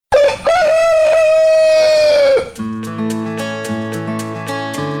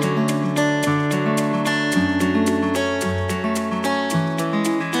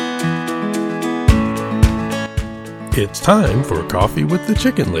time for Coffee with the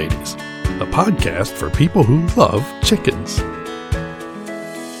Chicken Ladies, a podcast for people who love chickens.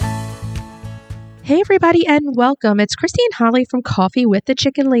 Hey everybody and welcome. It's Christy and Holly from Coffee with the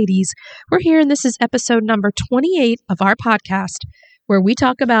Chicken Ladies. We're here and this is episode number 28 of our podcast where we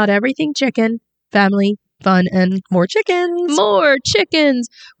talk about everything chicken, family, fun, and More chickens. more chickens.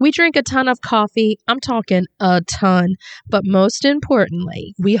 We drink a ton of coffee. I'm talking a ton. But most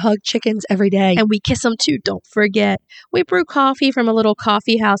importantly, We hug chickens every day. and we kiss them too, don't forget. We brew coffee from a little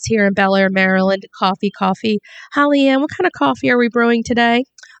coffee house here in Bel Air, Maryland. Coffee. Holly Ann, what kind of coffee are we brewing today?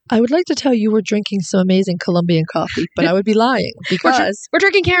 I would like to tell you we're drinking some amazing Colombian coffee, but I would be lying because We're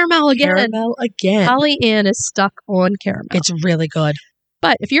drinking caramel again. caramel again. Holly Ann is stuck on caramel. It's really good.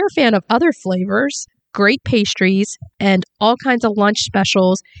 But if you're a fan of other flavors, great pastries, and all kinds of lunch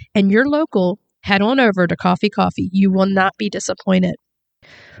specials, and you're local, head on over to Coffee. You will not be disappointed.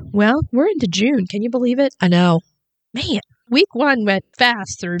 Well, we're into June. Can you believe it? I know. Man, week 1 went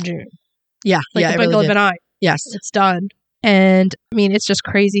fast through June. Yeah, Like yeah, the it blink really of did. an eye. Yes. It's done. And I mean, it's just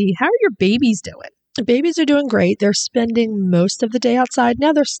crazy. How are your babies doing? The babies are doing great. They're spending most of the day outside.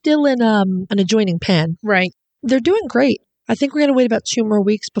 Now they're still in an adjoining pen. Right. They're doing great. I think we're going to wait about 2 more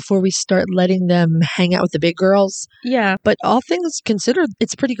weeks before we start letting them hang out with the big girls. Yeah. But all things considered,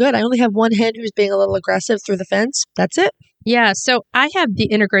 it's pretty good. I only have one hen who's being a little aggressive through the fence. That's it. Yeah. So I have the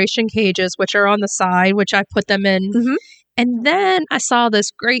integration cages, which are on the side, which I put them in. Mhm. And then I saw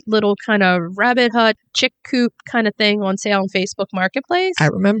this great little kind of rabbit hut, chick coop kind of thing on sale on Facebook Marketplace. I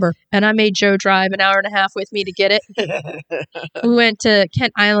remember. And I made Joe drive an hour and a half with me to get it. We went to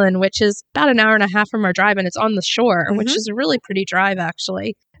Kent Island, which is about an hour and a half from our drive, and it's on the shore, which Mhm. is a really pretty drive,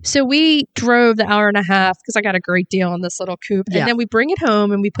 actually. So we drove the hour and a half because I got a great deal on this little coop. Yeah. And then we bring it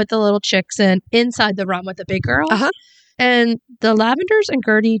home and we put the little chicks inside the run with the big girls. Uh-huh. And the Lavenders and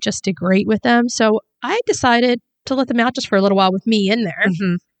Gertie just did great with them. So I decided to let them out just for a little while with me in there.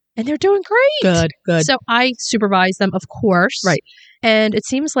 Mhm. And they're doing great. Good. So I supervise them, of course. Right. And it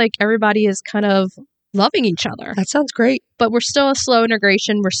seems like everybody is kind of loving each other. That sounds great. But we're still a slow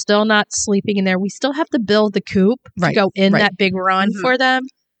integration. We're still not sleeping in there. We still have to build the coop to Right, go in right. that big run Mhm. for them.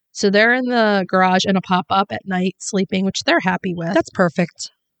 So they're in the garage in a pop-up at night sleeping, which they're happy with. That's perfect.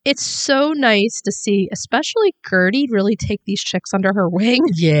 It's so nice to see, especially Gertie, really take these chicks under her wing.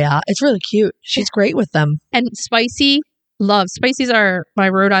 Yeah, it's really cute. She's great with them. And Spicy's my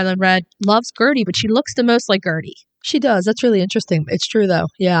Rhode Island Red, loves Gertie, but she looks the most like Gertie. She does. That's really interesting. It's true, though.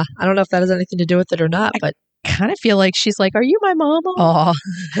 Yeah. I don't know if that has anything to do with it or not, but. Kind of feel like she's like, are you my mama? Oh.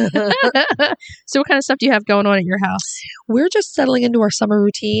 So what kind of stuff do you have going on at your house? We're just settling into our summer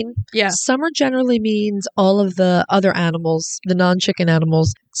routine. Yeah. Summer generally means all of the other animals, the non-chicken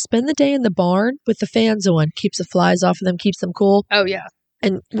animals, spend the day in the barn with the fans on. Keeps the flies off of them, keeps them cool. Oh, yeah.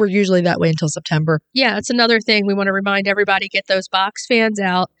 And we're usually that way until September. Yeah, it's another thing we want to remind everybody, get those box fans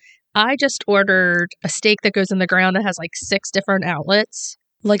out. I just ordered a stake that goes in the ground that has like 6 different outlets.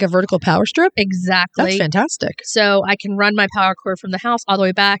 Like a vertical power strip? Exactly. That's fantastic. So I can run my power cord from the house all the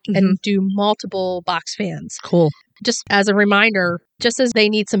way back and do multiple box fans. Cool. Just as a reminder, just as they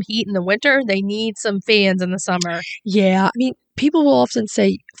need some heat in the winter, they need some fans in the summer. Yeah. I mean, people will often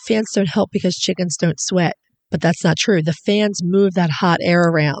say fans don't help because chickens don't sweat. But that's not true. The fans move that hot air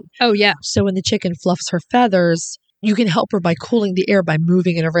around. Oh, yeah. So when the chicken fluffs her feathers, you can help her by cooling the air by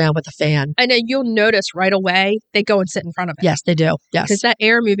moving it around with a fan. And then you'll notice right away, they go and sit in front of it. Yes, they do. Yes. Because that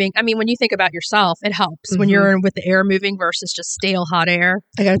air moving, I mean, when you think about yourself, it helps when you're with the air moving versus just stale hot air.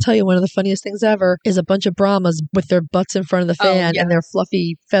 I got to tell you, one of the funniest things ever is a bunch of Brahmas with their butts in front of the fan yeah. and their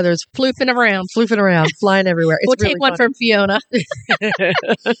fluffy feathers Floofing around. flying everywhere. It's We'll really take one funny. from Fiona.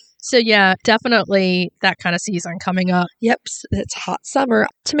 So yeah, definitely that kind of season coming up. Yep, it's hot summer.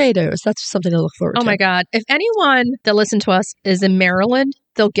 Tomatoes, that's something to look forward to. Oh my God. If anyone that listens to us is in Maryland,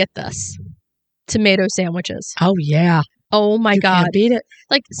 they'll get this. Tomato sandwiches. Oh yeah. Oh my You God. can't beat it.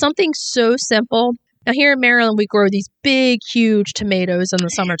 Like something so simple. Now here in Maryland, we grow these big, huge tomatoes in the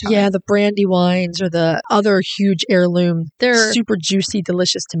summertime. Yeah, the Brandywines or the other huge heirloom, They're super juicy,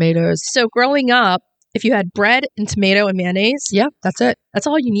 delicious tomatoes. so growing up, if you had bread and tomato and mayonnaise, Yeah, that's it. that's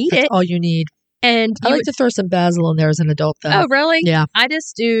all you That's needed. all you need. And I you like to throw some basil in there as an adult, though. oh, really? Yeah. I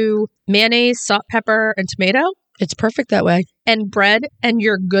just do mayonnaise, salt, pepper, and tomato It's perfect that way. and bread, and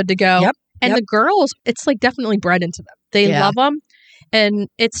you're good to go. Yep, And yep. the girls, it's like definitely bread into them. They Yeah. love them. And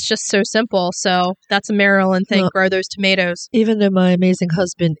it's just so simple. So that's a Maryland thing. Well, Grow those tomatoes. Even though my amazing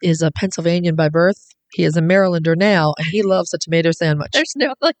husband is a Pennsylvanian by birth, he is a Marylander now, and he loves a tomato sandwich. There's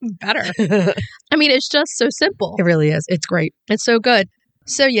nothing better. It I mean, it's just so simple. really is. It's great. It's so good.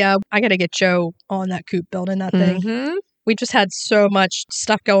 So yeah, I got to get Joe on that coop building that thing. Mm-hmm. We just had so much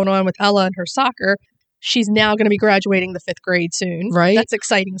stuff going on with Ella and her soccer. She's now going to be graduating the 5th grade soon. Right. That's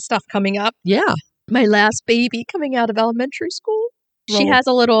exciting stuff coming up. Yeah. My last baby coming out of elementary school. She Well- has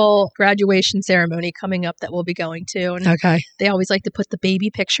a little graduation ceremony coming up that we'll be going to. And Okay. they always like to put the baby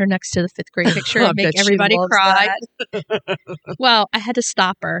picture next to the 5th grade picture I and make bet she everybody loves cry. that. Well, I had to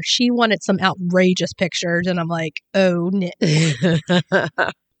stop her. She wanted some outrageous pictures, and I'm like, oh, no.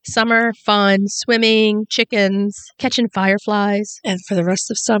 Summer, fun, swimming, chickens, catching fireflies. And for the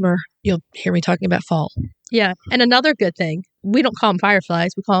rest of summer, you'll hear me talking about fall. Yeah. And another good thing, we don't call them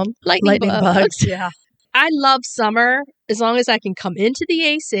fireflies. We call them lightning bugs. Yeah. I love summer as long as I can come into the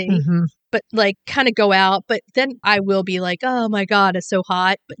AC, Mm-hmm. but like kind of go out. But then I will be like, oh my God, it's so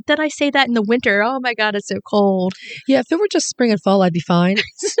hot. But then I say that in the winter. Oh my God, it's so cold. Yeah, if it were just spring and fall, I'd be fine.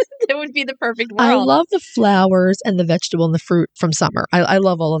 It would be the perfect world. I love the flowers and the vegetable and the fruit from summer. I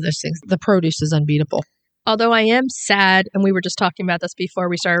love all of those things. The produce is unbeatable. Although I am sad, and we were just talking about this before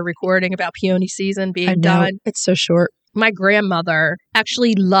we started recording about peony season I being know. done. It's so short. My grandmother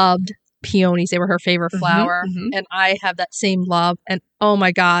actually loved peonies. They were her favorite flower. mhm. And I have that same love. And oh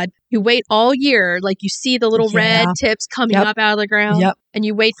my God, you wait all year. Like you see the little red Yeah. tips coming Yep. up out of the ground. Yep. And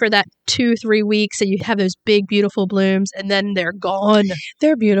you wait for that 2-3 weeks and you have those big, beautiful blooms and then they're gone.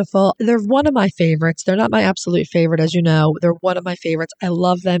 They're beautiful. They're one of my favorites. They're not my absolute favorite, as you know. They're one of my favorites. I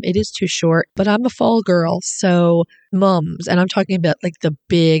love them. It is too short, but I'm a fall girl. So mums, and I'm talking about like the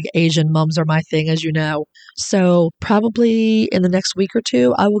big Asian mums are my thing, as you know. So probably in the next week or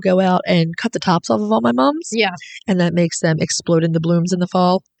two, I will go out and cut the tops off of all my mums. Yeah. And that makes them explode into blooms in the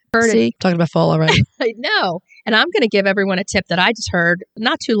fall. Heard it. See, talking about fall already. I know. And I'm going to give everyone a tip that I just heard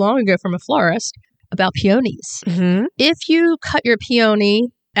not too long ago from a florist about peonies. Mm-hmm. If you cut your peony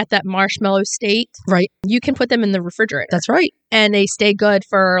at that marshmallow state, Right. you can put them in the refrigerator. That's right. And they stay good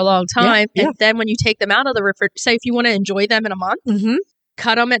for a long time. Yeah. And then when you take them out of the refrigerator, say if you want to enjoy them in a month, Mm-hmm.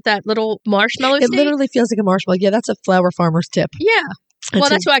 cut them at that little marshmallow It state. literally feels like a marshmallow. Yeah, that's a flower farmer's tip. Yeah. Well, It's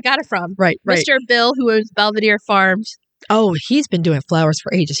that's who I got it from. right. Mr. Bill, who owns Belvedere Farms. Oh, he's been doing flowers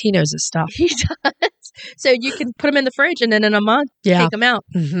for ages. He knows his stuff. He does. So you can put them in the fridge and then in a month, Yeah. take them out.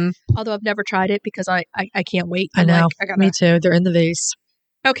 Mm-hmm. Although I've never tried it because I can't wait. I I'm know. like, I gotta... Me too. They're in the vase.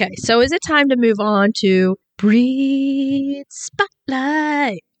 Okay, so is it time to move on to Breed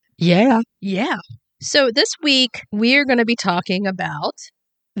Spotlight? Yeah. Yeah. So this week we're going to be talking about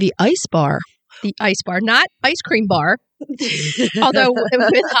The Isbar. the ice bar, not ice cream bar. Although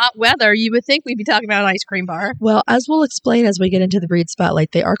with hot weather, you would think we'd be talking about an ice cream bar. Well, as we'll explain as we get into the Breed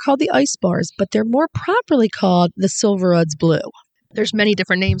Spotlight, they are called the Ice Bars, but they're more properly called the Silverod's Blue. There's many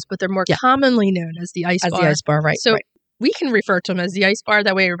different names, but they're more Yeah. commonly known as the ice As bar. the Ice Bar, right. So right. we can refer to them as the ice bar.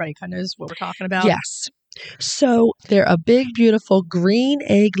 That way everybody kind of knows what we're talking about. Yes. So they're a big, beautiful green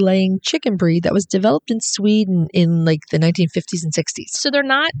egg-laying chicken breed that was developed in Sweden in like the 1950s and 60s. So they're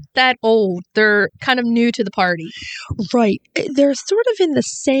not that old. They're kind of new to the party. Right. They're sort of in the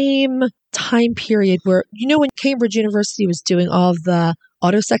same time period where, you know, when Cambridge University was doing all of the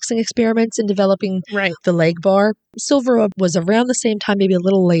autosexing experiments and developing Right. the leg bar, Silverod was around the same time, maybe a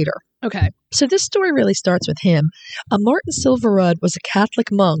little later. Okay. So this story really starts with him. Martin Silverud was a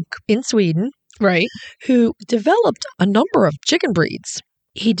Catholic monk in Sweden Right. who developed a number of chicken breeds.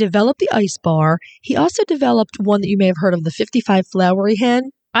 He developed the Ice Bar. He also developed one that you may have heard of, the 55 flowery hen.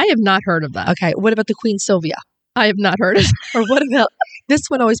 I have not heard of that. Okay, what about the Queen Sylvia? I have not heard of that. Or what about, this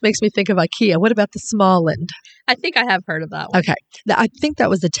one always makes me think of IKEA. What about the Smallland? I think I have heard of that one. Okay, I think that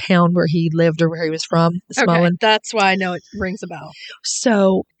was the town where he lived or where he was from, the Okay. Smallland. That's why I know it rings a bell.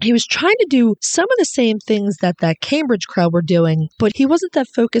 So he was trying to do some of the same things that Cambridge crowd were doing, but he wasn't that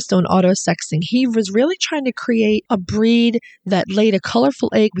focused on autosexing. He was really trying to create a breed that laid a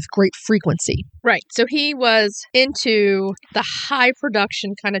colorful egg with great frequency. Right. So he was into the high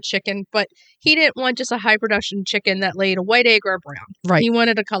production kind of chicken, but he didn't want just a high production chicken that laid a white egg or a brown. Right. He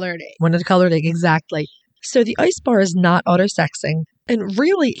wanted a colored egg. Wanted a colored egg, exactly. So the Ice Bar is not autosexing. And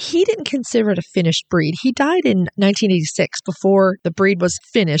really, he didn't consider it a finished breed. He died in 1986 before the breed was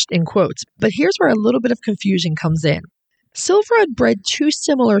finished, in quotes. But here's where a little bit of confusion comes in. Silverod bred two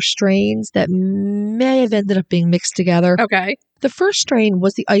similar strains that may have ended up being mixed together. Okay. The first strain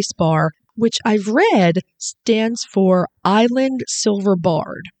was the Ice Bar, which I've read stands for Island Silver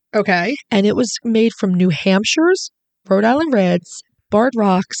Barred. Okay. And it was made from New Hampshire's, Rhode Island Reds, Barred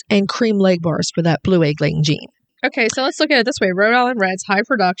Rocks, and cream leg bars for that blue egg laying gene. Okay. So let's look at it this way. Rhode Island Reds, high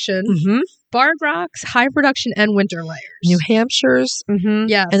production. Mm-hmm. Barred Rocks, high production and winter layers. New Hampshire's,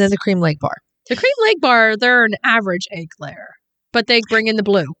 Yes. and then the cream leg bar. The cream leg bar, they're an average egg layer, but they bring in the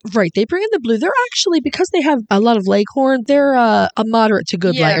blue. Right. They bring in the blue. They're actually, because they have a lot of leghorn, they're a moderate to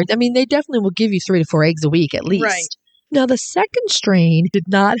good Yeah. layer. I mean, they definitely will give you 3 to 4 eggs a week at least. Right. Now, the second strain did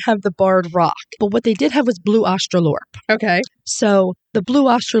not have the barred rock, but what they did have was blue Australorp. Okay. So the blue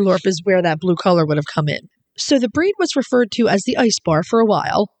Australorp is where that blue color would have come in. So the breed was referred to as the Isbar for a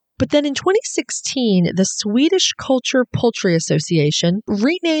while, but then in 2016, the Swedish Culture Poultry Association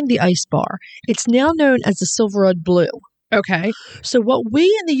renamed the Isbar. It's now known as the Silverud Blue. Okay. So what we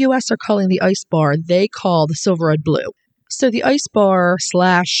in the U.S. are calling the Isbar, they call the Silverud Blue. So the Isbar /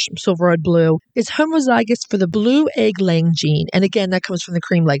 Silverud Blue is homozygous for the blue egg-laying gene, and again, that comes from the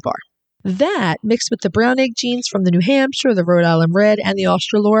cream leg bar. That, mixed with the brown egg genes from the New Hampshire, the Rhode Island Red, and the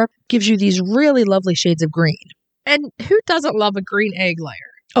Australorp, gives you these really lovely shades of green. And who doesn't love a green egg layer?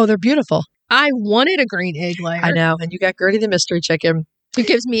 Oh, they're beautiful. I wanted a green egg layer. I know, and you got Gertie the mystery chicken. Who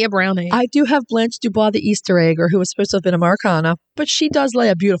gives me a brown egg? I do have Blanche Dubois the Easter egger, who was supposed to have been a Marcana, but she does lay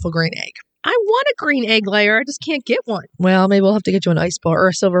a beautiful green egg. I want a green egg layer. I just can't get one. Well, maybe we'll have to get you an Isbar or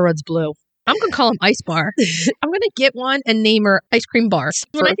a Silverud's Blue. I'm going to call him Ice Bar. I'm going to get one and name her Ice Cream Bar.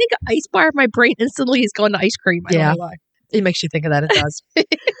 When I think of Ice Bar, my brain instantly is going to ice cream. I don't know why. It makes you think of that. It does.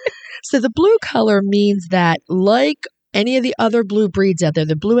 So the blue color means that, like any of the other blue breeds out there,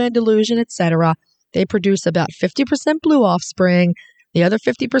 the Blue Andalusian, etc., they produce about 50% blue offspring. The other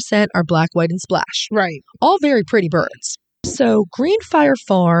 50% are black, white, and splash. Right. All very pretty birds. So Greenfire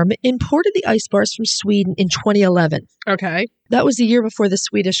Farm imported the Isbars from Sweden in 2011. Okay. That was the year before the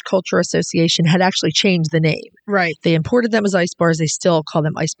Swedish Culture Association had actually changed the name. Right. They imported them as Isbars. They still call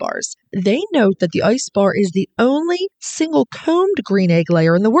them Isbars. They note that the Isbar is the only single-combed green egg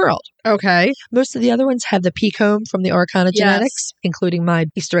layer in the world. Okay. Most of the other ones have the P-comb from the Arcana genetics, including my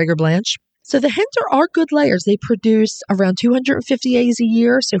Easter egger Blanche. So the hens are good layers. They produce around 250 eggs a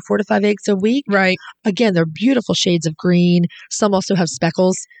year, so 4 to 5 eggs a week. Right. Again, they're beautiful shades of green. Some also have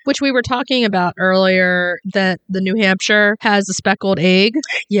speckles. Which we were talking about earlier, that the New Hampshire has a speckled egg.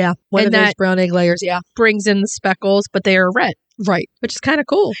 Yeah, one of those brown egg layers, brings in the speckles, but they are red. Right. Which is kind of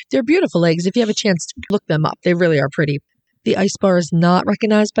cool. They're beautiful eggs. If you have a chance to look them up, they really are pretty. The Isbar is not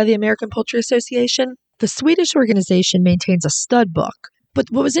recognized by the American Poultry Association. The Swedish organization maintains a stud book. But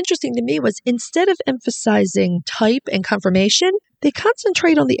what was interesting to me was instead of emphasizing type and conformation, they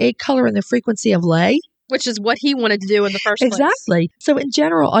concentrate on the egg color and the frequency of lay. Which is what he wanted to do in the first place. Exactly. So in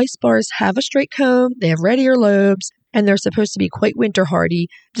general, Isbars have a straight comb, they have red earlobes, and they're supposed to be quite winter hardy,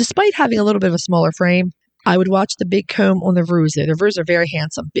 despite having a little bit of a smaller frame. I would watch the big comb on the roos there. The roos are very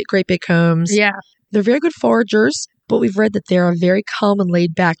handsome, great big combs. Yeah. They're very good foragers, but we've read that they're a very calm and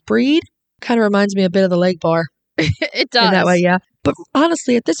laid back breed. Kind of reminds me a bit of the leg bar. It does. In that way, yeah. But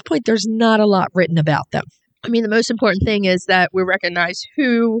honestly, at this point, there's not a lot written about them. I mean, the most important thing is that we recognize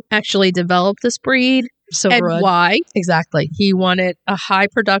who actually developed this breed Silverud. And why. Exactly. He wanted a high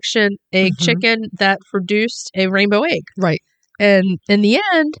production egg chicken that produced a rainbow egg. Right. And in the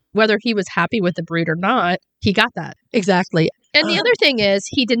end, whether he was happy with the breed or not, he got that. Exactly. And the other thing is,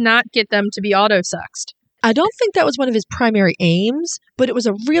 he did not get them to be auto-sexed. I don't think that was one of his primary aims, but it was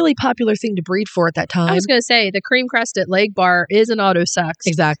a really popular thing to breed for at that time. I was going to say, the cream-crested leg bar is an auto-sex.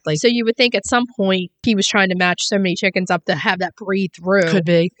 Exactly. So you would think at some point he was trying to match so many chickens up to have that breed through. Could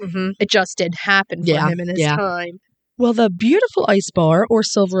be. Mm-hmm. It just didn't happen for him in his time. Well, the beautiful Isbar, or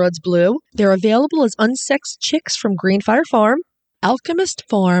Silverud's Blue, they're available as unsexed chicks from Greenfire Farm. Alchemist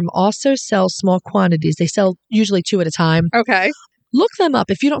Farm also sells small quantities. They sell usually 2 at a time. Okay. Look them up.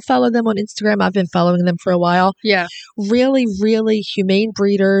 If you don't follow them on Instagram, I've been following them for a while. Yeah. Really, really humane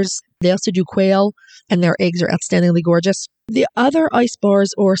breeders. They also do quail, and their eggs are outstandingly gorgeous. The other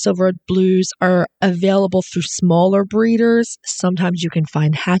Isbars or Silverud Blues are available through smaller breeders. Sometimes you can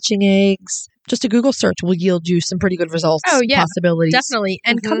find hatching eggs. Just a Google search will yield you some pretty good results. Oh, yeah. Possibilities. Definitely.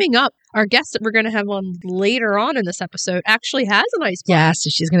 And coming up, our guest that we're going to have on later on in this episode actually has an Isbar. Yeah, so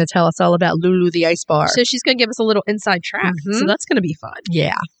she's going to tell us all about Lulu the Isbar. So she's going to give us a little inside track. So that's going to be fun.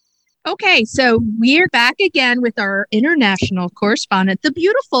 Yeah. Okay, so we're back again with our international correspondent, the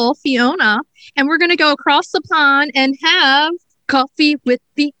beautiful Fiona, and we're going to go across the pond and have coffee with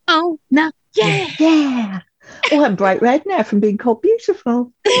Fiona. Yeah. Yeah. Oh, I'm bright red now from being called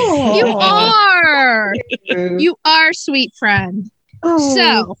beautiful. Oh. You are. Thank you. You are, sweet friend. Oh,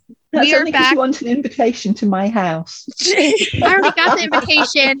 So, that's we are only 'cause back. you want an invitation to my house. I already got the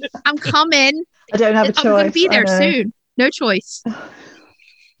invitation. I'm coming. I don't have a I'm choice. going to be there I know. soon. No choice.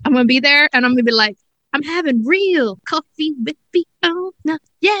 I'm going to be there, and I'm going to be like, I'm having real coffee with Fiona.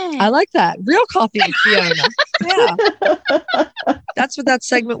 Yeah. I like that. Real coffee with Fiona. Yeah. That's what that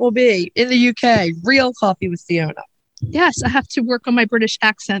segment will be in the UK. Real coffee with Fiona. Yes, I have to work on my British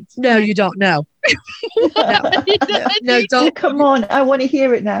accent. No, you don't know. No, Oh, don't. come on. I want to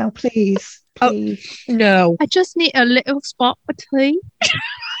hear it now, please. Oh. Please. No. I just need a little spot for tea.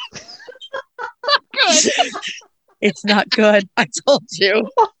 It's not good. I told you.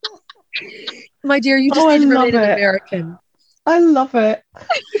 My dear, you just Oh, I need to love remain an it. American. I love it.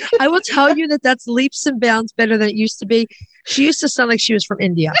 I will tell you that that's leaps and bounds better than it used to be. She used to sound like she was from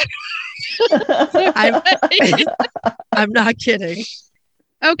India. I'm not kidding.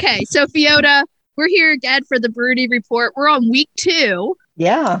 Okay, so Fiona, we're here again for the Broody Report. We're on week 2.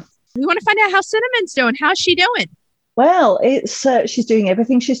 Yeah. We want to find out how Cinnamon's doing. How's she doing? Well, it's she's doing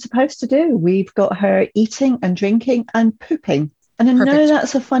everything she's supposed to do. We've got her eating and drinking and pooping. And I know Perfect.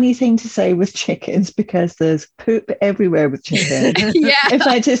 that's a funny thing to say with chickens because there's poop everywhere with chickens. Yeah. In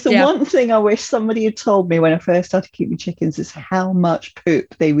fact, it's the Yeah. one thing I wish somebody had told me when I first started keeping chickens is how much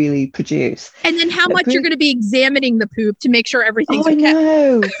poop they really produce. And then how The much you're poop- going to be examining the poop to make sure everything's Oh, I okay.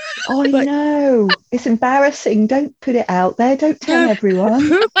 know. Oh, I But- know. It's embarrassing. Don't put it out there. Don't tell No. everyone.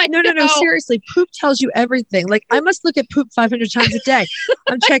 Poop? I No. know. Seriously, poop tells you everything. Like, I must look at poop 500 times a day.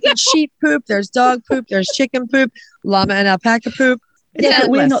 I'm checking sheep poop. There's dog poop. There's chicken poop. Llama and alpaca poop. It's Yeah, but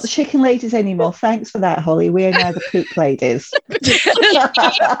we're endless. not the chicken ladies anymore. Thanks for that, Holly. We are now the poop ladies.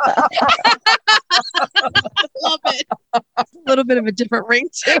 Love it. A little bit of a different ring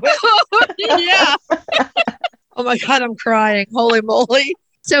to it. Yeah. Oh my God, I'm crying. Holy moly.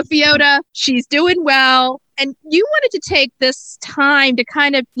 So Fiona, she's doing well. And you wanted to take this time to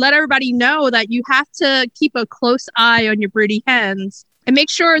kind of let everybody know that you have to keep a close eye on your broody hens and make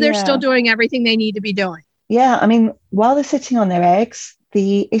sure they're Yeah. still doing everything they need to be doing. Yeah, I mean, while they're sitting on their eggs,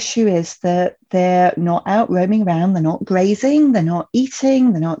 the issue is that they're not out roaming around, they're not grazing, they're not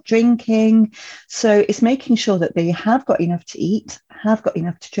eating, they're not drinking. So it's making sure that they have got enough to eat, have got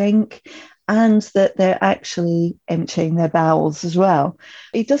enough to drink, and that they're actually emptying their bowels as well.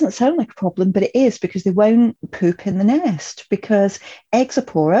 It doesn't sound like a problem, but it is because they won't poop in the nest because eggs are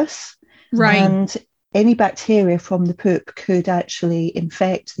porous. And any bacteria from the poop could actually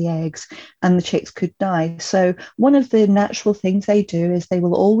infect the eggs and the chicks could die. So one of the natural things they do is they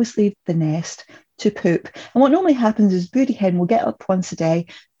will always leave the nest to poop. And what normally happens is broody hen will get up once a day,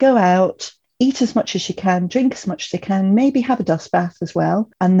 go out, eat as much as she can, drink as much as she can, maybe have a dust bath as well,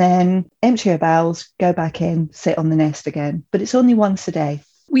 and then empty her bowels, go back in, sit on the nest again. But it's only once a day.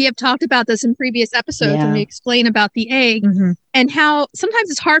 We have talked about this in previous episodes when Yeah. we explain about the egg and how sometimes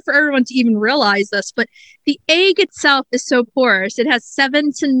it's hard for everyone to even realize this, but the egg itself is so porous. It has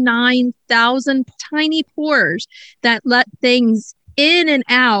 7,000 to 9,000 tiny pores that let things in and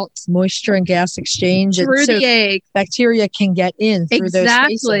out Moisture and gas exchange. And through so the egg. bacteria can get in through those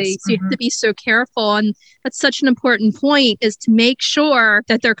Exactly. spaces. So you have to be so careful. And that's such an important point is to make sure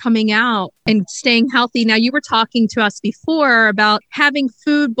that they're coming out and staying healthy. Now, you were talking to us before about having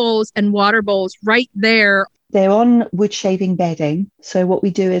food bowls and water bowls right there. They're on wood shaving bedding. So what we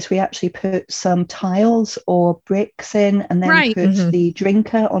do is we actually put some tiles or bricks in and then put the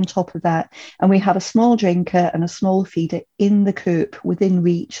drinker on top of that. And we have a small drinker and a small feeder in the coop within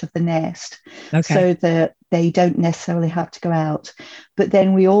reach of the nest so that they don't necessarily have to go out. But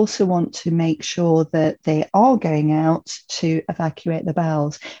then we also want to make sure that they are going out to evacuate the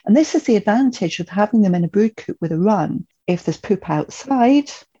bowels. And this is the advantage of having them in a brood coop with a run. If there's poop outside,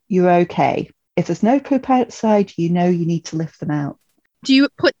 you're okay. If there's no poop outside, you know you need to lift them out. Do you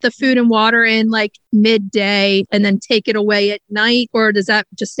put the food and water in like midday and then take it away at night? Or does that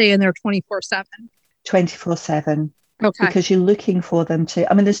just stay in there 24/7? 24/7. Okay. Because you're looking for them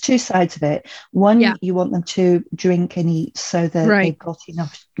to, I mean, there's two sides of it. One, you want them to drink and eat so that they've got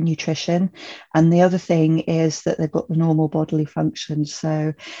enough nutrition. And the other thing is that they've got the normal bodily functions.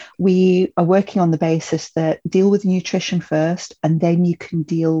 So we are working on the basis that deal with nutrition first, and then you can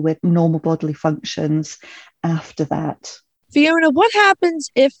deal with normal bodily functions after that. Fiona, what happens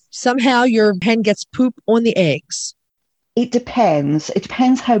if somehow your hen gets poop on the eggs? It depends. It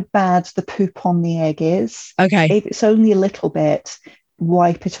depends how bad the poop on the egg is. Okay. If it's only a little bit,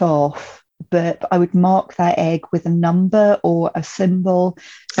 wipe it off. But I would mark that egg with a number or a symbol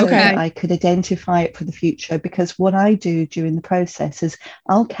so that I could identify it for the future. Because what I do during the process is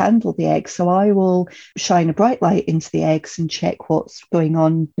I'll candle the eggs. So I will shine a bright light into the eggs and check what's going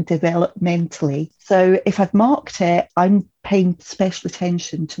on developmentally. So if I've marked it, I'm paying special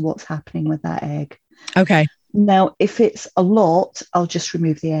attention to what's happening with that egg. Okay. Now, if it's a lot, I'll just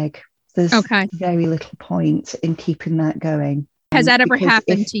remove the egg. There's very little point in keeping that going. Has that ever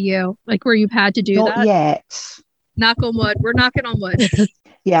happened to you? Like where you've had to do that? Not yet. Knock on wood. We're knocking on wood.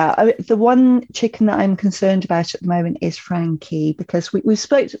 Yeah, the one chicken that I'm concerned about at the moment is Frankie, because we've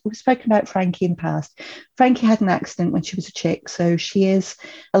spoken about Frankie in the past. Frankie had an accident when she was a chick, so she is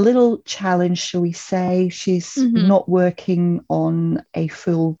a little challenged, shall we say. She's not working on a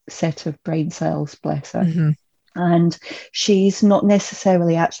full set of brain cells, bless her. And she's not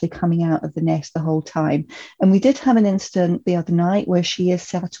necessarily actually coming out of the nest the whole time. And we did have an incident the other night where she is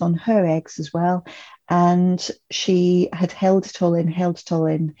sat on her eggs as well. And she had held it all in, held it all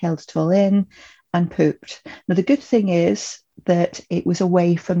in, held it all in, and pooped. Now, the good thing is that it was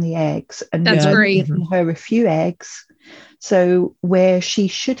away from the eggs. And That's we've great. given her a few eggs. So where she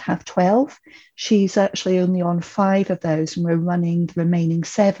should have 12, she's actually only on 5 of those, and we're running the remaining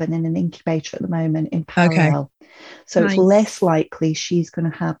 7 in an incubator at the moment in parallel. So Nice. it's less likely she's going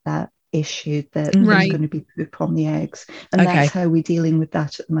to have that issue that there's Right. going to be poop on the eggs. And that's how we're dealing with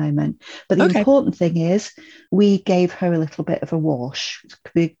that at the moment. But the important thing is we gave her a little bit of a wash,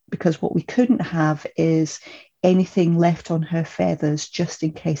 because what we couldn't have is anything left on her feathers just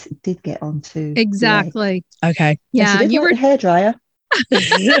in case it did get onto Exactly. Okay. Yeah. and she did like the hairdryer.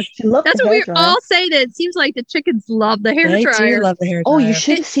 She loved That's the what we hairdryer. all say, that it seems like the chickens love the hair They dryer. do love the hair dryer. Oh, you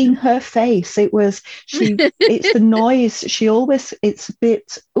should have seen her face. It's the noise. It's a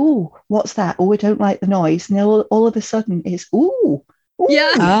bit, ooh, what's that? Oh, I don't like the noise. And then all of a sudden it's, ooh.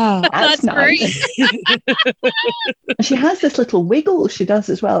 Yeah. Ah. That's nice. And she has this little wiggle she does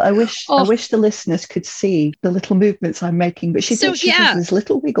as well. I wish the listeners could see the little movements I'm making, but she does this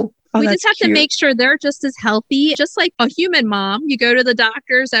little wiggle. We just have to make sure they're just as healthy, just like a human mom. You go to the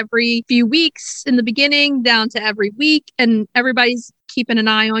doctors every few weeks in the beginning, down to every week, and everybody's keeping an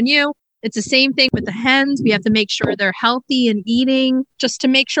eye on you. It's the same thing with the hens. We have to make sure they're healthy and eating, just to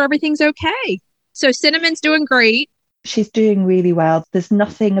make sure everything's okay. So Cinnamon's doing great. She's doing really well. There's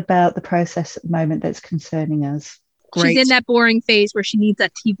nothing about the process at the moment that's concerning us. Great. She's in that boring phase where she needs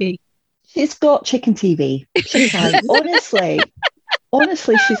that TV. She's got chicken TV. She's fine.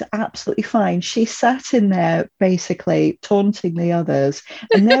 Honestly, she's absolutely fine. She sat in there basically taunting the others,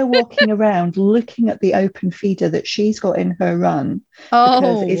 and they're walking around looking at the open feeder that she's got in her run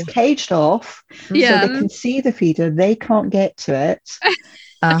because it's caged off. Yeah. So they can see the feeder. They can't get to it.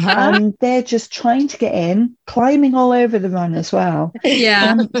 And they're just trying to get in, climbing all over the run as well.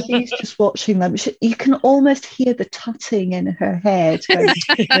 Yeah. And she's just watching them. You can almost hear the tutting in her head.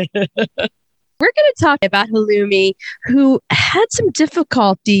 We're going to talk about Halloumi, who had some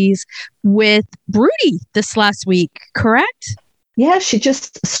difficulties with broody this last week, correct? Yeah, she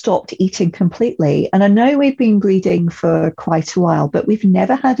just stopped eating completely. And I know we've been breeding for quite a while, but we've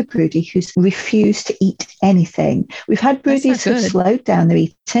never had a broody who's refused to eat anything. We've had broodies who've slowed down their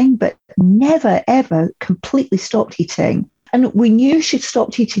eating, but never, ever completely stopped eating. And we knew she'd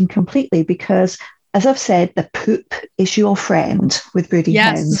stopped eating completely because, as I've said, the poop is your friend with broody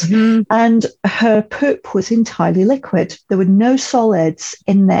hens. Mm-hmm. And her poop was entirely liquid. There were no solids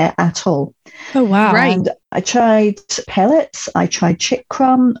in there at all. Oh, wow. Right. And I tried pellets, I tried chick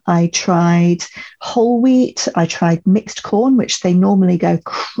crumb, I tried whole wheat, I tried mixed corn, which they normally go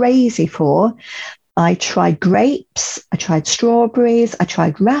crazy for. I tried grapes, I tried strawberries, I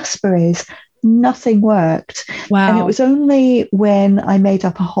tried raspberries. Nothing worked. Wow. And it was only when I made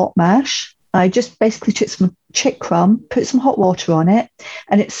up a hot mash, I just basically took some chick crumb, put some hot water on it.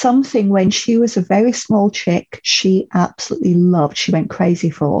 And it's something when she was a very small chick, she absolutely loved. She went crazy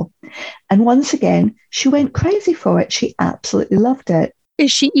for. And once again, she went crazy for it. She absolutely loved it.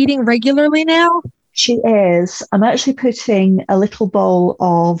 Is she eating regularly now? She is. I'm actually putting a little bowl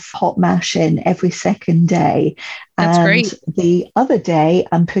of hot mash in every second day. That's and great. The other day,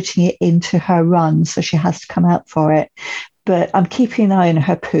 I'm putting it into her run, so she has to come out for it. But I'm keeping an eye on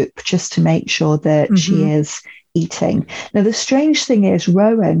her poop just to make sure that she is eating. Now, the strange thing is,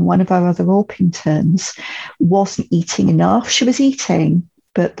 Rowan, one of our other Orpingtons, wasn't eating enough. She was eating,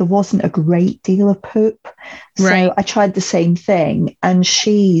 but there wasn't a great deal of poop. Right. So I tried the same thing, and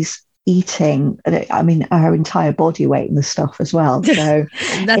she's eating, I mean, her entire body weight in the stuff as well. So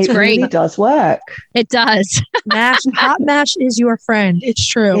That's it great. really does work. It does. Hot mash is your friend. It's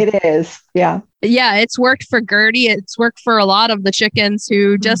true. It is. Yeah. Yeah, it's worked for Gertie. It's worked for a lot of the chickens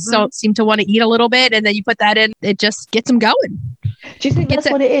who just don't seem to want to eat a little bit. And then you put that in, it just gets them going. Do you think that's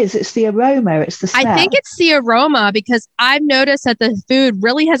what it is? It's the aroma. It's the smell. I think it's the aroma, because I've noticed that the food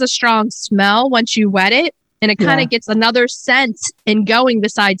really has a strong smell once you wet it. And it kind of gets another scent in going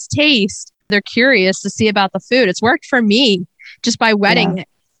besides taste. They're curious to see about the food. It's worked for me just by wetting it,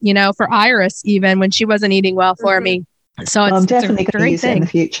 you know, for Iris, even when she wasn't eating well for me. So I'm definitely going to use it in the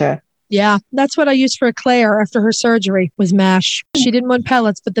future. Yeah, that's what I used for Claire after her surgery was mash. She didn't want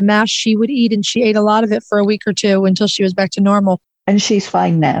pellets, but the mash she would eat, and she ate a lot of it for a week or two until she was back to normal. And she's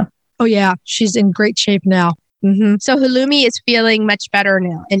fine now. Oh, yeah. She's in great shape now. So Halloumi is feeling much better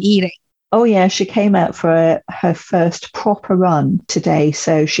now and eating. Oh, yeah, she came out for her first proper run today.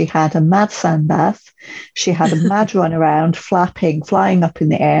 So she had a mad sand bath. She had a mad run around, flapping, flying up in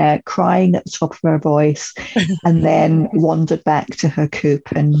the air, crying at the top of her voice, and then wandered back to her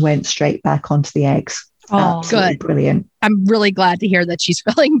coop and went straight back onto the eggs. Oh, Absolutely good. Brilliant. I'm really glad to hear that she's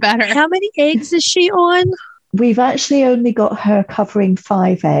feeling better. How many eggs is she on? We've actually only got her covering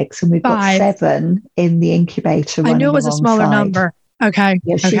 5 eggs, and we've got 7 in the incubator. I knew it was a smaller alongside. number. Okay.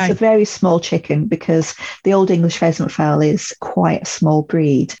 Yeah, she's a very small chicken because the Old English pheasant fowl is quite a small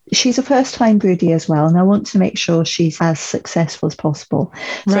breed. She's a first-time broodie as well, and I want to make sure she's as successful as possible.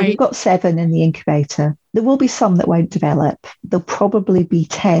 So we've got 7 in the incubator. There will be some that won't develop. There'll probably be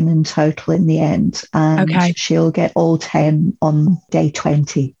 10 in total in the end, and she'll get all 10 on day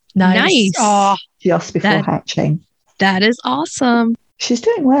 20. Nice. Oh, just before hatching. That is awesome. She's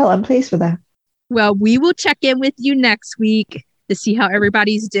doing well. I'm pleased with her. Well, we will check in with you next week to see how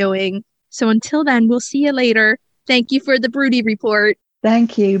everybody's doing. So until then, we'll see you later. Thank you for the Broody Report.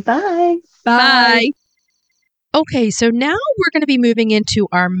 Thank you. Bye. Bye. Okay, so now we're going to be moving into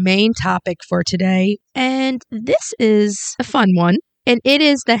our main topic for today. And this is a fun one. And it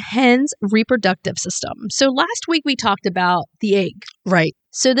is the hen's reproductive system. So last week we talked about the egg. Right.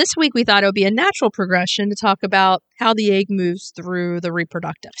 So this week we thought it would be a natural progression to talk about how the egg moves through the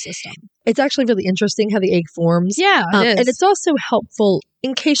reproductive system. It's actually really interesting how the egg forms. Yeah, it is. And it's also helpful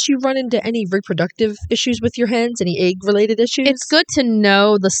in case you run into any reproductive issues with your hens, any egg-related issues. It's good to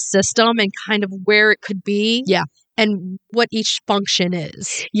know the system and kind of where it could be. Yeah. And what each function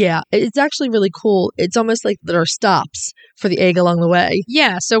is. Yeah, it's actually really cool. It's almost like there are stops for the egg along the way.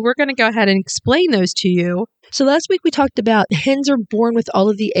 Yeah, so we're going to go ahead and explain those to you. So last week we talked about hens are born with all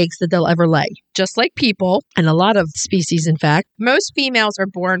of the eggs that they'll ever lay. Just like people. And a lot of species, in fact. Most females are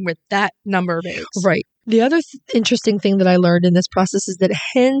born with that number of eggs. Right. The other interesting thing that I learned in this process is that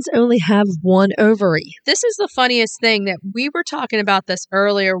hens only have one ovary. This is the funniest thing that we were talking about this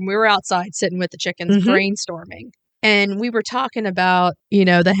earlier when we were outside sitting with the chickens brainstorming. And we were talking about,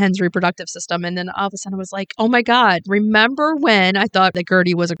 the hen's reproductive system. And then all of a sudden I was like, oh my God, remember when I thought that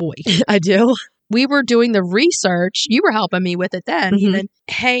Gertie was a boy? I do. We were doing the research. You were helping me with it then. Even,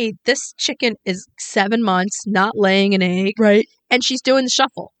 hey, this chicken is 7 months, not laying an egg. Right. And she's doing the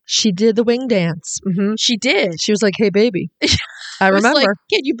shuffle. She did the wing dance. She did. She was like, hey, baby. I remember. Like,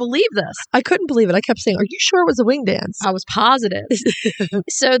 can you believe this? I couldn't believe it. I kept saying, are you sure it was a wing dance? I was positive.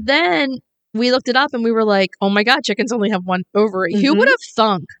 So then we looked it up and we were like, oh my God, chickens only have one ovary. Who would have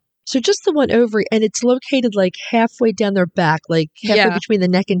thunk? So just the one ovary, and it's located like halfway down their back, like halfway between the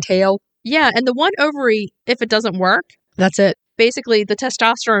neck and tail. Yeah, and the one ovary, if it doesn't work, that's it. Basically, the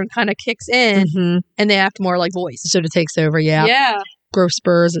testosterone kind of kicks in and they act more like boys. So it takes over, Yeah. Growth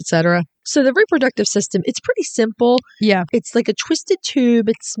spurs, etc. So the reproductive system, it's pretty simple. Yeah. It's like a twisted tube.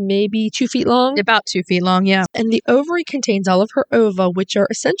 It's maybe 2 feet long. About 2 feet long, yeah. And the ovary contains all of her ova, which are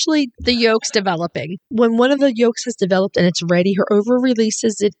essentially the yolks developing. When one of the yolks has developed and it's ready, her ova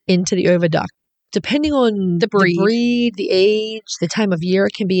releases it into the oviduct. Depending on the breed, the age, the time of year,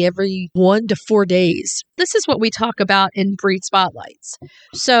 it can be every 1 to 4 days. This is what we talk about in breed spotlights.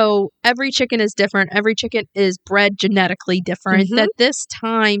 So every chicken is different. Every chicken is bred genetically different. That this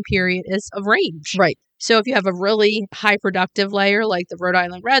time period is of range. Right. So if you have a really high productive layer like the Rhode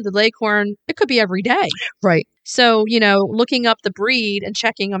Island Red, the Leghorn, it could be every day. Right. So, looking up the breed and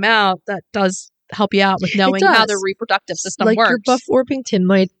checking them out, that does help you out with knowing how the reproductive system works. Like your Buff Orpington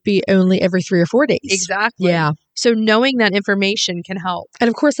might be only every 3 or 4 days. Exactly. Yeah. So knowing that information can help. And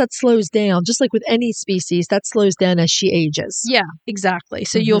of course that slows down, just like with any species, that slows down as she ages. Yeah, exactly.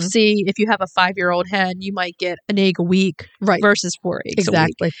 So you'll see if you have a 5-year-old hen, you might get an egg a week versus 4 eggs a week.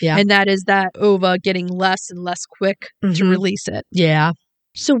 Exactly, yeah. And that is that ova getting less and less quick to release it. Yeah.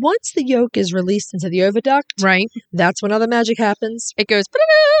 So once the yolk is released into the oviduct, that's when all the magic happens. It goes...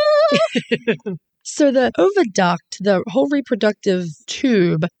 So the oviduct, the whole reproductive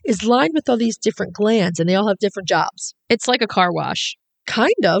tube, is lined with all these different glands, and they all have different jobs. It's like a car wash.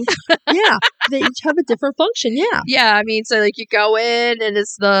 Kind of. Yeah. They each have a different function. Yeah. Yeah. I mean, so like you go in and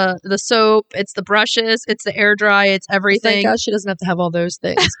it's the soap, it's the brushes, it's the air dry, it's everything. Thank God she doesn't have to have all those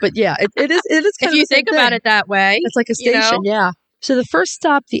things. But yeah, it is kind if of you think about it that way. It's like a station. Yeah. So the first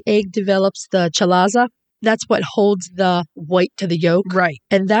stop, the egg develops the chalaza. That's what holds the white to the yolk. Right.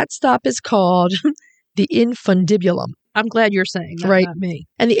 And that stop is called the infundibulum. I'm glad you're saying that, not me.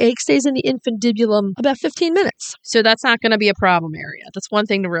 And the egg stays in the infundibulum about 15 minutes. So that's not going to be a problem area. That's one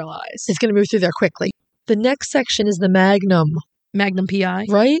thing to realize. It's going to move through there quickly. The next section is the magnum. Magnum PI.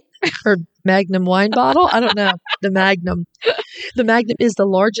 Right? Or magnum wine bottle? I don't know. The magnum. The magnum is the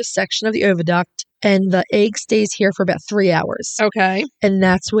largest section of the oviduct. and the egg stays here for about 3 hours. Okay. And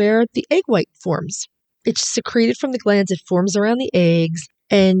that's where the egg white forms. It's secreted from the glands. It forms around the eggs.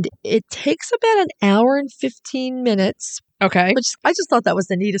 And it takes about an hour and 15 minutes, Okay. which I just thought that was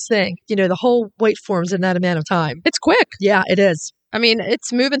the neatest thing. The whole white forms in that amount of time. It's quick. Yeah, it is. I mean,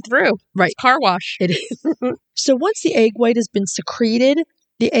 it's moving through. Right. Car wash. It is. So once the egg white has been secreted,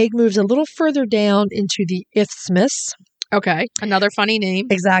 the egg moves a little further down into the isthmus. Okay. Another funny name.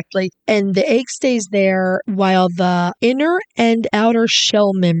 Exactly. And the egg stays there while the inner and outer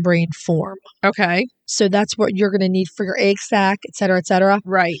shell membrane form. Okay. So that's what you're going to need for your egg sac, et cetera, et cetera.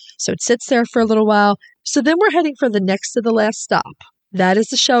 Right. So it sits there for a little while. So then we're heading for the next to the last stop. That is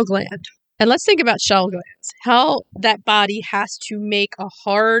the shell gland. And let's think about shell glands. How that body has to make a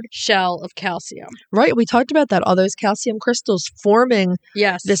hard shell of calcium. Right. We talked about that. All those calcium crystals forming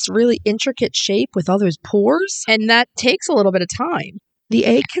Yes. this really intricate shape with all those pores. And that takes a little bit of time. The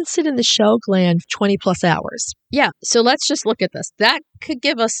egg can sit in the shell gland 20 plus hours. Yeah. So let's just look at this. That could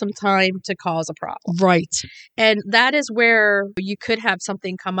give us some time to cause a problem. Right. And that is where you could have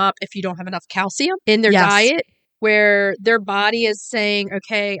something come up if you don't have enough calcium in their Yes. diet, where their body is saying,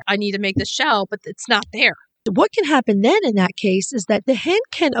 okay, I need to make this shell, but it's not there. What can happen then in that case is that the hen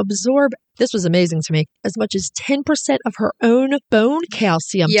can absorb, this was amazing to me, as much as 10% of her own bone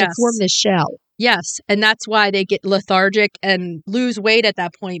calcium to Yes. form this shell. Yes. And that's why they get lethargic and lose weight at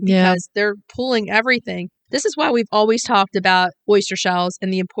that point, Yeah. because they're pulling everything. This is why we've always talked about oyster shells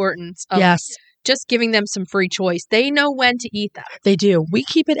and the importance of Yes, just giving them some free choice. They know when to eat them. they do. We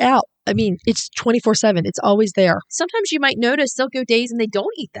keep it out. I mean, it's 24/7. It's always there. Sometimes you might notice they'll go days and they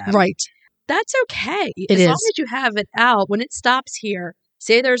don't eat them. Right. That's okay. It as long is. as you have it out, when it stops here,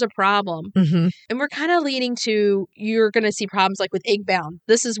 say there's a problem. Mm-hmm. And we're kind of leading to, you're going to see problems like with egg bound.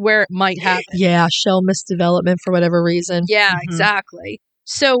 This is where it might happen. Yeah, shell misdevelopment for whatever reason. Yeah, Mhm. exactly.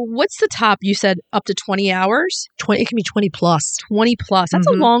 So what's the top? You said up to 20 hours? 20. It can be 20 plus. 20 plus. That's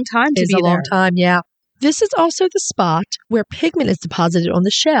Mhm. a long time to It's be a long there. time, yeah. This is also the spot where pigment is deposited on the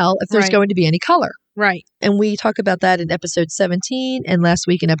shell if there's Right. going to be any color. Right. And we talk about that in episode 17 and last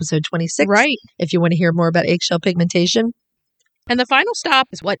week in episode 26. Right. If you want to hear more about eggshell pigmentation. And the final stop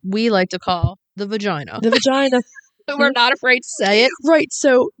is what we like to call the vagina. The vagina. We're not afraid to say it. Right.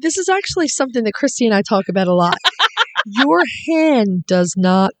 So this is actually something that Christy and I talk about a lot. Your hen does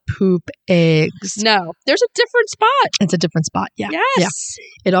not poop eggs. No, there's a different spot. It's a different spot. Yeah. Yes.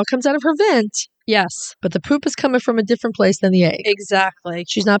 Yeah. It all comes out of her vent, Yes. but the poop is coming from a different place than the egg. Exactly.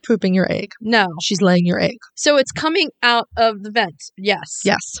 She's not pooping your egg. No. She's laying your egg. So it's coming out of the vent. Yes.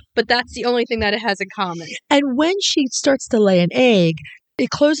 Yes. But that's the only thing that it has in common. And when she starts to lay an egg, it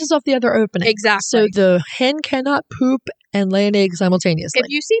closes off the other opening. Exactly. So the hen cannot poop and lay an egg simultaneously. If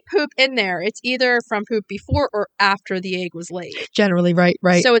you see poop in there, it's either from poop before or after the egg was laid. Generally, right.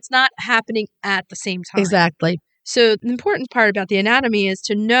 So it's not happening at the same time. Exactly. So the important part about the anatomy is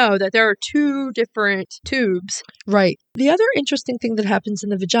to know that there are two different tubes. Right. The other interesting thing that happens in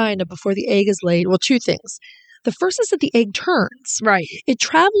the vagina before the egg is laid, well, two things. The first is that the egg turns. Right. It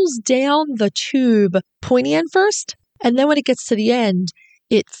travels down the tube pointy end first, and then when it gets to the end,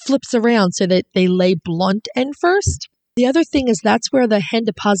 it flips around so that they lay blunt end first. The other thing is that's where the hen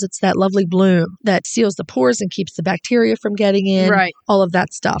deposits that lovely bloom that seals the pores and keeps the bacteria from getting in, Right. all of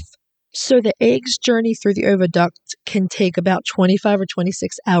that stuff. So the egg's journey through the oviduct can take about 25 or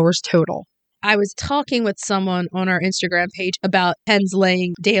 26 hours total. I was talking with someone on our Instagram page about hens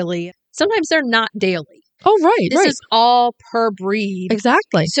laying daily. Sometimes they're not daily. Oh, right, This right. is all per breed.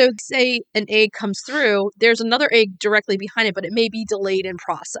 Exactly. So say an egg comes through, there's another egg directly behind it, but it may be delayed in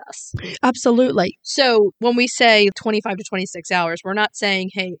process. Absolutely. So when we say 25 to 26 hours, we're not saying,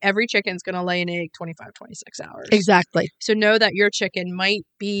 hey, every chicken's going to lay an egg 25, 26 hours. Exactly. So know that your chicken might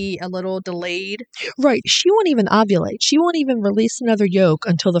be a little delayed. Right. She won't even ovulate. She won't even release another yolk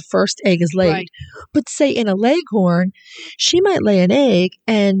until the first egg is laid. Right. But say in a leghorn, she might lay an egg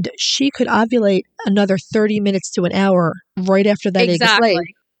and she could ovulate another 30 minutes to an hour right after that egg is laid.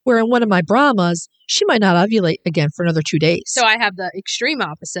 Where in one of my Brahmas, she might not ovulate again for another 2 days. So I have the extreme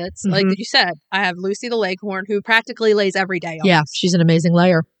opposites. Like Mhm. you said, I have Lucy the Leghorn who practically lays every day. Yeah, almost. she's an amazing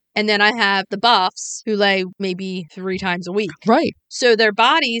layer. And then I have the Buffs who lay maybe 3 times a week. Right. So their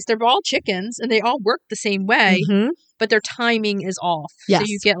bodies, they're all chickens and they all work the same way, Mhm. but their timing is off. Yes. So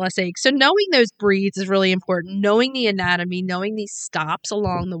you get less eggs. So knowing those breeds is really important. Knowing the anatomy, knowing these stops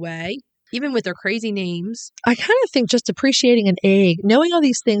along the way, even with their crazy names. I kind of think just appreciating an egg, knowing all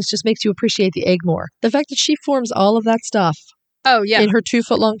these things just makes you appreciate the egg more. The fact that she forms all of that stuff Oh, yeah. in her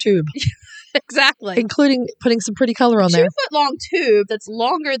 2-foot long tube. Exactly. including putting some pretty color on there. 2-foot long tube that's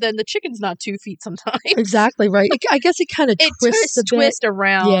longer than the chicken's not 2 feet sometimes. Exactly right. I guess it kind of twists a bit. Twist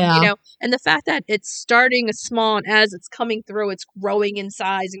around, Yeah. you know, and the fact that it's starting small and as it's coming through, it's growing in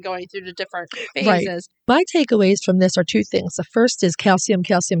size and going through the different phases. Right. My takeaways from this are 2 things. The first is calcium,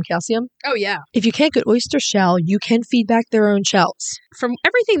 calcium, calcium. Oh, yeah. If you can't get oyster shell, you can feed back their own shells. From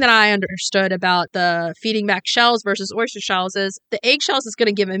everything that I understood about the feeding back shells versus oyster shells is the eggshells is going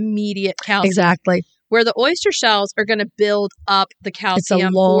to give immediate calcium. Exactly. Where the oyster shells are going to build up the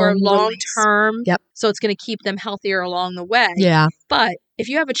calcium for long term. Yep. So it's going to keep them healthier along the way. Yeah. But if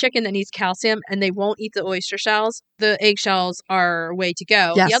you have a chicken that needs calcium and they won't eat the oyster shells, the eggshells are a way to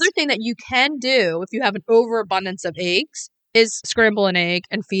go. Yes. The other thing that you can do if you have an overabundance of eggs is scramble an egg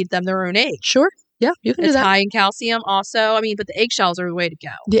and feed them their own egg. Sure. Yeah, you can do It's that. high in calcium also. I mean, but the eggshells are the way to go.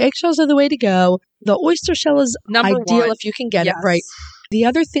 The eggshells are the way to go. The oyster shell is Number ideal one. if you can get Yes. it right. The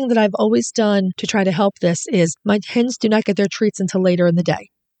other thing that I've always done to try to help this is my hens do not get their treats until later in the day.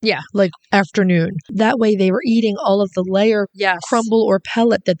 Yeah. Like afternoon. That way they were eating all of the layer Yes. crumble or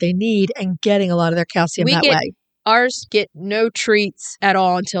pellet that they need and getting a lot of their calcium We that get way. Ours get no treats at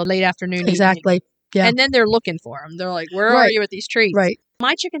all until late afternoon. Exactly. Evening. Yeah. And then they're looking for them. They're like, where are Right. you with these treats? Right.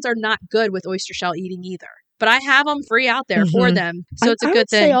 My chickens are not good with oyster shell eating either. But I have them free out there for Mhm. them. So it's a I good would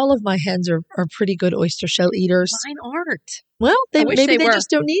say thing. all of my hens are pretty good oyster shell eaters. Mine aren't. Well, I wish maybe they they were. just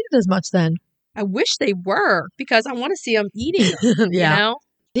don't need it as much then. I wish they were because I want to see them eating them, Yeah. you know?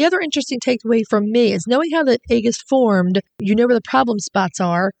 The other interesting takeaway from me is knowing how the egg is formed, you know where the problem spots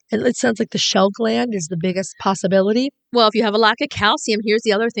are. And it sounds like the shell gland is the biggest possibility. Well, if you have a lack of calcium, here's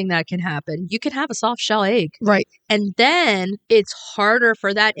the other thing that can happen. You can have a soft shell egg. Right. And then it's harder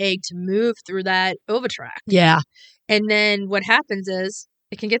for that egg to move through that ovitract. Yeah. And then what happens is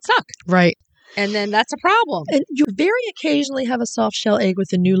it can get stuck. Right. And then that's a problem. And you very occasionally have a soft shell egg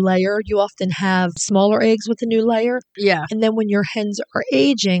with a new layer. You often have smaller eggs with a new layer. Yeah. And then when your hens are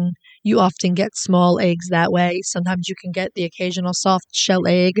aging, you often get small eggs that way. Sometimes you can get the occasional soft shell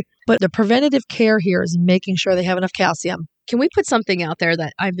egg. But the preventative care here is making sure they have enough calcium. Can we put something out there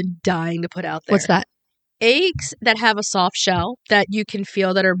that I've been dying to put out there? What's that? Eggs that have a soft shell that you can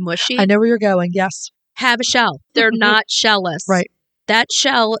feel that are mushy I know where you're going. Yes. have a shell. They're not shellless. Right. That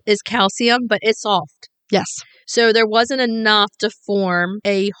shell is calcium, but it's soft. Yes. So there wasn't enough to form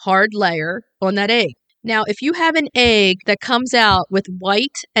a hard layer on that egg. Now, if you have an egg that comes out with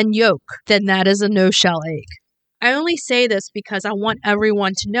white and yolk, then that is a no-shell egg. I only say this because I want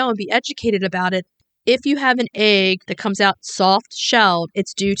everyone to know and be educated about it. If you have an egg that comes out soft-shelled,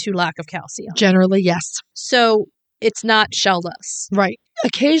 it's due to lack of calcium. Generally, yes. So it's not shellless. Right.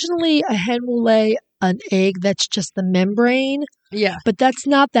 Occasionally, a hen will lay an egg that's just the membrane, Yeah. but that's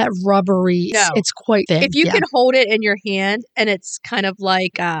not that rubbery. No. It's quite thin. If you Yeah. can hold it in your hand and it's kind of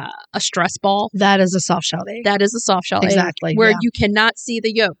like a stress ball, That is a soft shell egg. that is a soft shell Exactly, egg where yeah. you cannot see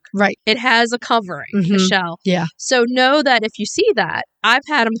the yolk. Right. It has a covering, a Mhm. shell. Yeah. So know that if you see that, I've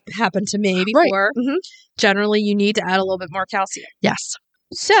had them happen to me before. Right. Mhm. Generally, you need to add a little bit more calcium. Yes.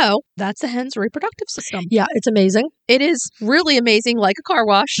 So that's the hen's reproductive system. Yeah, it's amazing. It is really amazing, like a car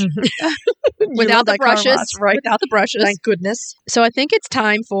wash, You without love the that car brushes. wash, right? Without the brushes. Thank goodness. So I think it's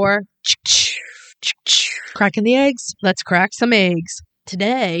time for Cracking the eggs. let's crack some eggs.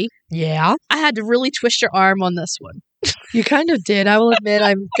 Today, Yeah. I had to really twist your arm on this one. You kind of did. I will admit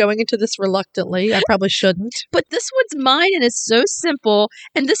I'm going into this reluctantly. I probably shouldn't. But this one's mine and it's so simple.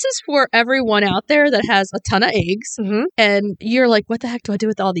 And this is for everyone out there that has a ton of eggs. Mhm. And you're like, what the heck do I do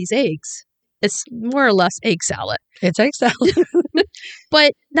with all these eggs? It's more or less egg salad. It's egg salad.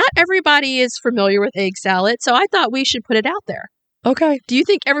 But not everybody is familiar with egg salad. So I thought we should put it out there. Okay. Do you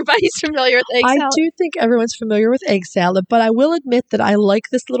think everybody's familiar with egg I salad? do think everyone's familiar with egg salad, but I will admit that I like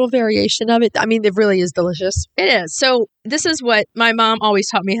this little variation of it. I mean, it really is delicious. It is. So this is what my mom always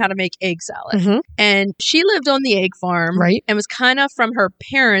taught me how to make egg salad. Mhm. And she lived on the egg farm. Right. And was kind of from her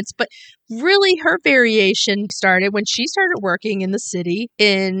parents. But really her variation started when she started working in the city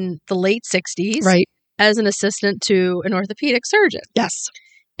in the late 60s. Right. As an assistant to an orthopedic surgeon. Yes.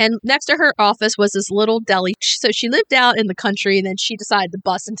 And next to her office was this little deli. So she lived out in the country and then she decided to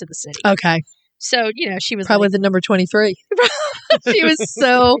bus into the city. Okay. So, she was Probably like, the number 23. she was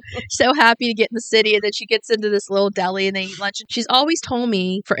so happy to get in the city. And then she gets into this little deli and they eat lunch. And she's always told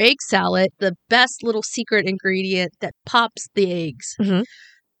me for egg salad, the best little secret ingredient that pops the eggs, Mhm.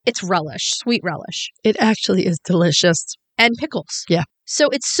 it's relish, sweet relish, It actually is delicious. and pickles. Yeah. So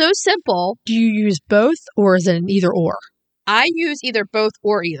it's so simple. Do you use both or is it an either or? I use either both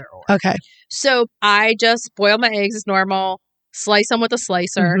or either or. Okay. So I just boil my eggs as normal, slice them with a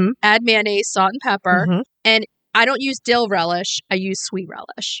slicer, Mhm. add mayonnaise, salt, and pepper. Mhm. And I don't use dill relish. I use sweet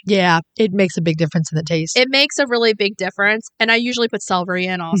relish. Yeah, it makes a big difference in the taste. It makes a really big difference. And I usually put celery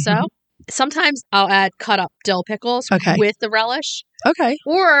in also. Mhm. Sometimes I'll add cut up dill pickles with the relish. Okay.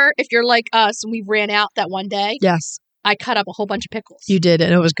 Or if you're like us and we ran out that one day, Yes, I cut up a whole bunch of pickles. you did,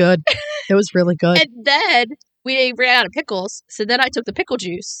 and it was good. It was really good. And then we ran out of pickles. So then I took the pickle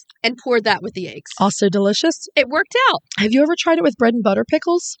juice and poured that with the eggs. Also delicious. It worked out. Have you ever tried it with bread and butter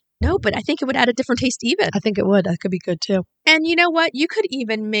pickles? No, but I think it would add a different taste even. I think it would. That could be good too. And you know what? You could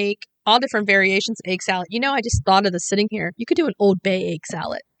even make all different variations of egg salad. You know, I just thought of this sitting here. You could do an Old Bay egg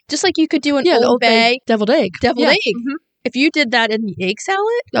salad. Just like you could do an Old Bay deviled egg. deviled egg. Mm-hmm. If you did that in the egg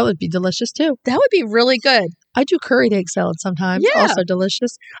salad, That would be delicious too. that would be really good. I do curried egg salad sometimes. Yeah. Also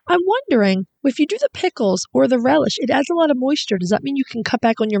delicious. I'm wondering, if you do the pickles or the relish, it adds a lot of moisture. Does that mean you can cut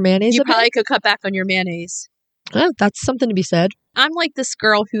back on your mayonnaise You a bit? probably could cut back on your mayonnaise. That's something to be said. I'm like this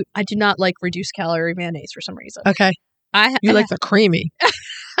girl who I do not like reduced calorie mayonnaise for some reason. Okay. You like the creamy.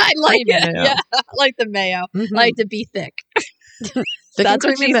 I like creamy it. mayo. Yeah, I like the mayo. Mhm. I like to be thick. Thick That's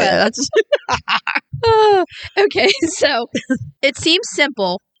and what creamy she mayo. said. That's Okay, so it seems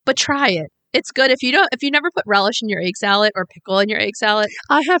simple, but try it. It's good if you never put relish in your egg salad or pickle in your egg salad.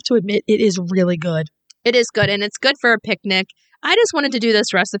 I have to admit, it is really good. It is good, and it's good for a picnic. I just wanted to do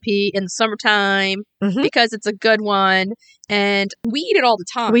this recipe in the summertime Mhm. because it's a good one, and we eat it all the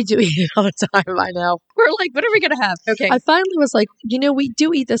time. We do eat it all the time, I know. We're like, what are we going to have? Okay. I finally was like, we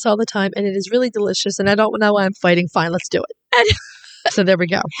do eat this all the time, and it is really delicious, and I don't know why I'm fighting. Fine, let's do it. So there we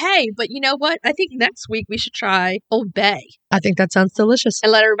go. Hey, but you know what? I think next week we should try Old Bay I think that sounds delicious.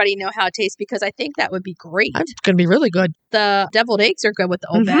 and let everybody know how it tastes because I think that would be great. It's going to be really good. The deviled eggs are good with the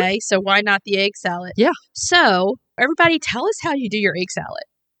Old Mhm. Bay, so why not the egg salad? Yeah. So everybody tell us how you do your egg salad.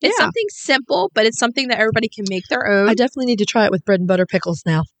 It's Yeah. something simple, but it's something that everybody can make their own. I definitely need to try it with bread and butter pickles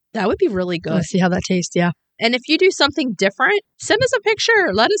now. That would be really good. Let's see how that tastes. Yeah. And if you do something different, send us a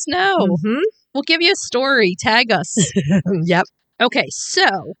picture. Let us know. Mhm. We'll give you a story. Tag us. Yep. Okay, so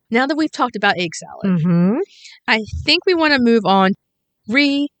now that we've talked about egg salad, Mm-hmm. I think we want to move on.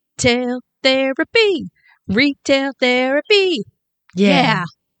 Retail therapy. Retail therapy. Yeah.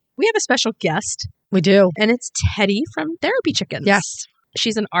 We have a special guest, We do. and it's Teddy from Therapy Chickens. Yes.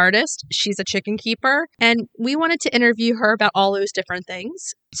 She's an artist. She's a chicken keeper. And we wanted to interview her about all those different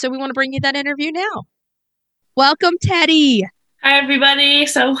things. So we want to bring you that interview now. Welcome, Teddy. Hi, everybody.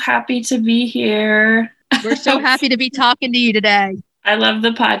 So happy to be here. We're so happy to be talking to you today. I love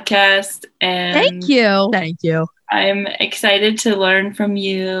the podcast and Thank you. Thank you. I'm excited to learn from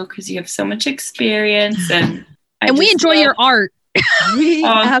you because you have so much experience and And we enjoy your art. We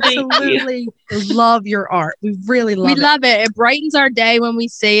thank you. absolutely love your art. We really love We it. love it. It brightens our day when we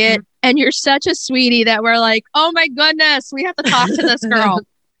see it. And you're such a sweetie that we're like, oh my goodness, we have to talk to this girl.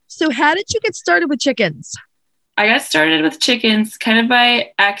 So how did you get started with chickens? I got started with chickens kind of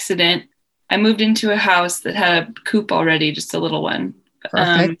by accident. I moved into a house that had a coop already, just a little one.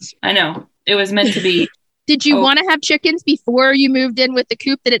 Perfect. I know. It was meant to be. Did you Oh. want to have chickens before you moved in with the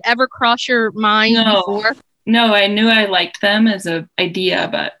coop? Did it ever cross your mind No. before? No, I knew I liked them as an idea,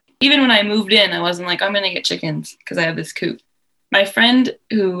 but even when I moved in, I wasn't like, I'm going to get chickens because I have this coop. My friend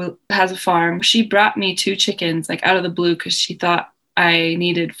who has a farm, she brought me 2 chickens like out of the blue because she thought I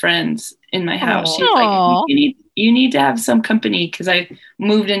needed friends in my house. She was Aw. like, you need to have some company because I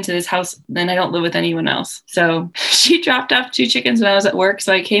moved into this house and I don't live with anyone else. So she dropped off 2 chickens when I was at work.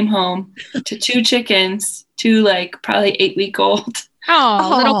 So I came home to 2 chickens, 2 like probably 8-week-old.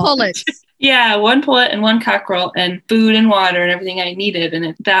 Oh, little Aw. pullets. Yeah, 1 pullet and 1 cockerel and food and water and everything I needed.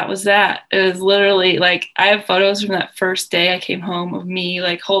 And that was that. It was literally like, I have photos from that first day I came home of me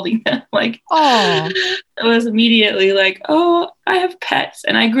like holding them. Like, Aw. it was immediately like, oh, I have pets.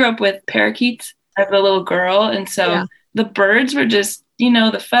 And I grew up with parakeets as a little girl. And so Yeah. the birds were just,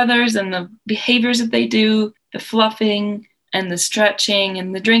 the feathers and the behaviors that they do, the fluffing and the stretching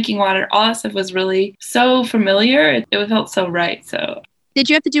and the drinking water, all that stuff was really so familiar. It felt so right. So Did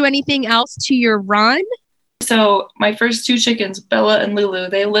you have to do anything else to your run? So my first 2 chickens, Bella and Lulu,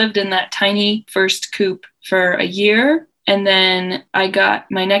 they lived in that tiny first coop for a year. And then I got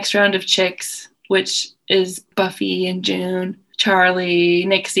my next round of chicks, which is Buffy and June, Charlie,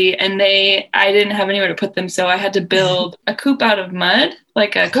 Nixie, and I didn't have anywhere to put them. So I had to build a coop out of mud,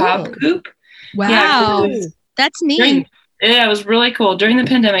 like a cob coop. Wow. Yeah, That's neat. it was really cool during the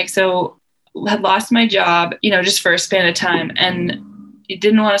pandemic. So I had lost my job, just for a span of time. And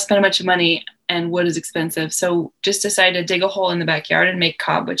didn't want to spend a bunch of money and wood is expensive. So just decided to dig a hole in the backyard and make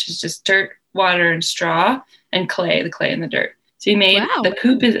cob, which is just dirt, water, and straw and clay, the clay and the dirt. So the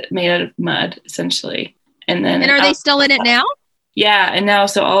coop is made out of mud essentially. And then And are they still in it now? Yeah, and now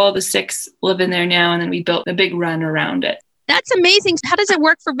so all the 6 live in there now, and then we built a big run around it. That's amazing. How does it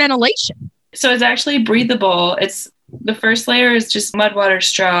work for ventilation? So it's actually breathable. The first layer is just mud, water,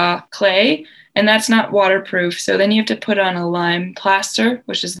 straw, clay, and that's not waterproof. So then you have to put on a lime plaster,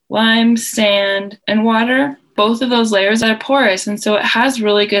 which is lime, sand, and water. Both of those layers are porous, and so it has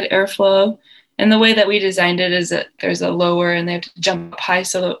really good airflow. And the way that we designed it is that there's a lower and they have to jump up high,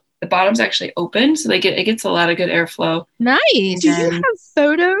 so the bottom's actually open, so it gets a lot of good airflow. Nice. Do you have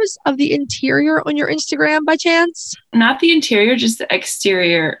photos of the interior on your Instagram by chance? Not the interior, just the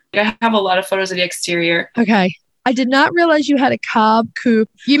exterior. I have a lot of photos of the exterior. Okay. I did not realize you had a cob coop.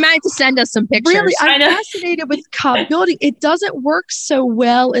 You might have to send us some pictures. Really, I'm fascinated with cob building. It doesn't work so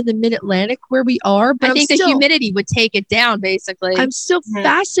well in the Mid-Atlantic where we are, but I think the humidity would take it down, basically. I'm still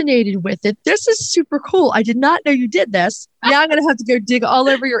fascinated with it. This is super cool. I did not know you did this. Now I'm going to have to go dig all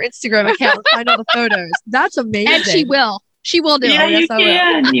over your Instagram account and find all the photos. That's amazing. And she will. She will do it. Yeah,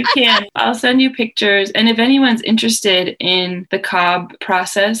 Yes, you can. I'll send you pictures. And if anyone's interested in the cob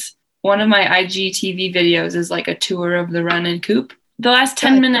process, one of my IGTV videos is like a tour of the run and coop. The last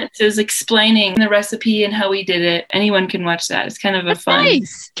 10 minutes is explaining the recipe and how we did it. Anyone can watch that. It's kind of a fun.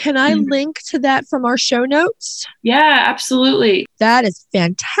 Nice. Can I link to that from our show notes? Yeah, absolutely. That is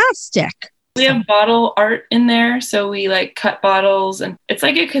fantastic. We have bottle art in there. So we like cut bottles and it's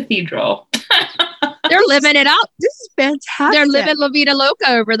like a cathedral. They're living it up. This is fantastic. They're living La Vida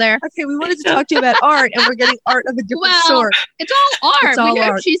Loca over there. Okay, we wanted to talk to you about art, and we're getting art of a different sort. It's all art. It's all we know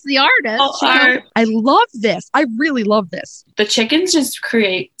art. She's the artist. All art. I love this. I really love this. The chickens just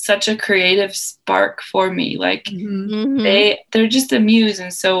create such a creative spark for me. Like they're just a muse,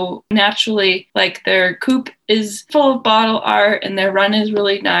 and so naturally, like their coop is full of bottle art, and their run is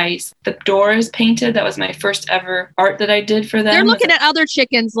really nice. The door is painted. That was my first ever art that I did for them. They're looking at other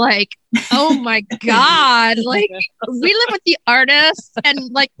chickens like, oh my God. Like, we live with the artist,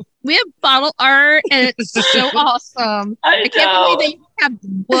 and like, we have bottle art, and it's so awesome. I can't believe that you have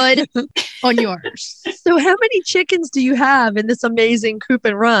wood on yours. So how many chickens do you have in this amazing coop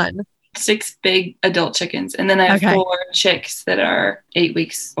and run? 6 big adult chickens, and then I have 4 chicks that are 8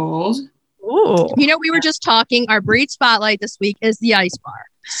 weeks old. Ooh. You know, we were just talking, our breed spotlight this week is the Isbar.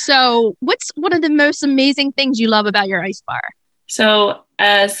 So what's one of the most amazing things you love about your Isbar? So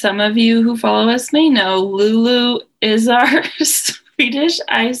as some of you who follow us may know, Lulu is our Swedish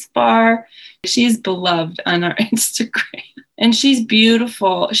Isbar. She's beloved on our Instagram, and she's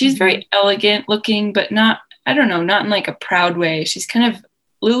beautiful. She's very elegant looking, but not in like a proud way. She's kind of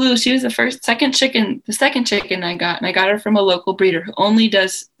Lulu. She was the second chicken I got, and I got her from a local breeder who only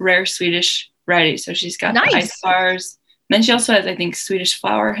does rare Swedish varieties. So she's got the Isbars. Then she also has, I think, Swedish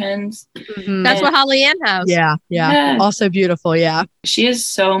flower hens. That's what Holly Ann has. Yeah. Also beautiful. Yeah. She has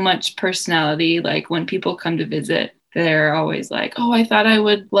so much personality. Like when people come to visit, they're always like, oh, I thought I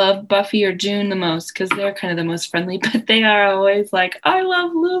would love Buffy or June the most because they're kind of the most friendly, but they are always like, I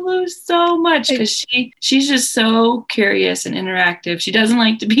love Lulu so much because she's just so curious and interactive. She doesn't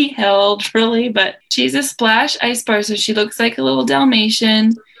like to be held really, but she's a splash Isbar, so she looks like a little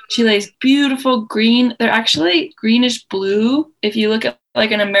Dalmatian. She lays beautiful green. They're actually greenish blue. If you look at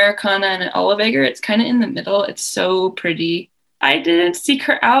like an Americana and an Olive Egger, it's kind of in the middle. It's so pretty. I didn't seek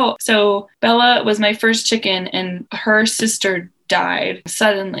her out. So Bella was my first chicken, and her sister died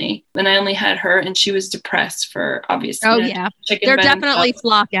suddenly. Then I only had her, and she was depressed for obvious. Oh yeah, they're definitely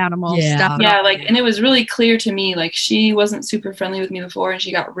flock animals. Yeah. Definitely. Yeah, like, and it was really clear to me, like she wasn't super friendly with me before, and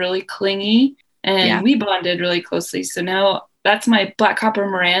she got really clingy, and we bonded really closely. So now that's my black copper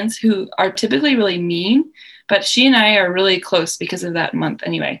Morans, who are typically really mean, but she and I are really close because of that month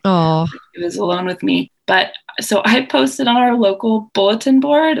anyway. Oh, she was alone with me. But so I posted on our local bulletin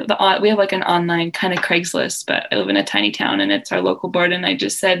board. We have like an online kind of Craigslist, but I live in a tiny town and it's our local board. And I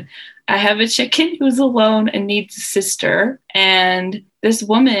just said, I have a chicken who's alone and needs a sister. And this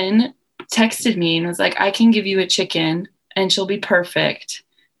woman texted me and was like, I can give you a chicken and she'll be perfect.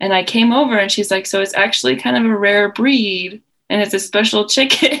 And I came over and she's like, so it's actually kind of a rare breed and it's a special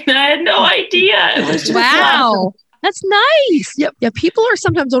chicken. And I had no idea. It was just wow. That's nice. Yep. Yeah. People are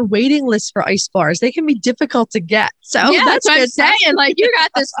sometimes on waiting lists for Isbars. They can be difficult to get. So that's what I'm saying. Like, you got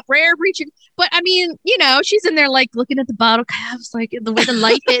this rare breed. But I mean, you know, she's in there like looking at the bottle calves, like the way the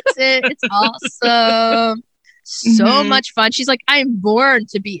light hits it. It's awesome. So much fun. She's like, I am born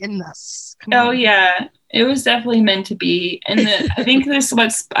to be in this. Come on. Yeah. It was definitely meant to be. And I think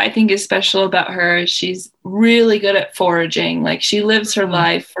what I think is special about her is she's really good at foraging. Like she lives her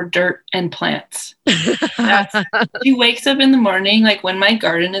life for dirt and plants. She wakes up in the morning, like when my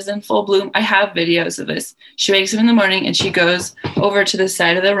garden is in full bloom. I have videos of this. She wakes up in the morning and she goes over to the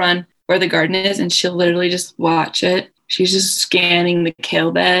side of the run where the garden is and she'll literally just watch it. she's just scanning the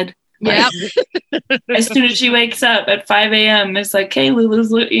kale bed. Yep. As soon as she wakes up at 5 a.m., it's like, hey,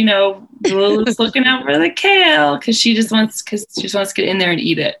 Lulu's looking out for the kale because she just wants to get in there and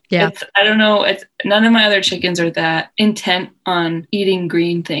eat it. Yeah. I don't know. None of my other chickens are that intent on eating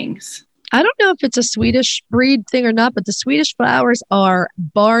green things. I don't know if it's a Swedish breed thing or not, but the Swedish flowers are,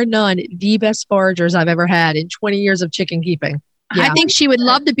 bar none, the best foragers I've ever had in 20 years of chicken keeping. Yeah. I think she would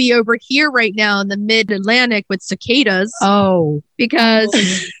love to be over here right now in the mid-Atlantic with cicadas. Oh.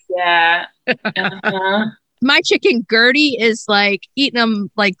 Because yeah. Uh-huh. my chicken Gertie is like eating them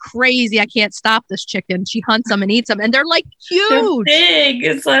like crazy. I can't stop this chicken. She hunts them and eats them, and they're like huge. They're big.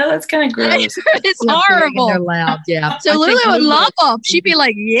 It's like, that's kind of gross. It's horrible. They're loud. Yeah. So Lulu would love them. She'd be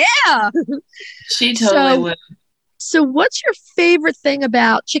like, yeah. She totally would. So what's your favorite thing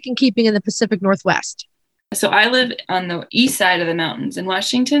about chicken keeping in the Pacific Northwest? So I live on the east side of the mountains in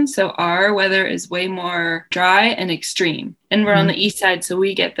Washington. So our weather is way more dry and extreme. And we're on the east side, so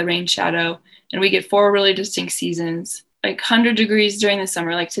we get the rain shadow. And we get 4 really distinct seasons, like 100 degrees during the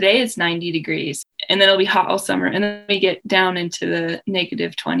summer. Like today it's 90 degrees. And then it'll be hot all summer. And then we get down into the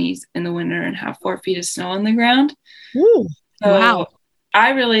negative 20s in the winter and have 4 feet of snow on the ground. Ooh, So wow. I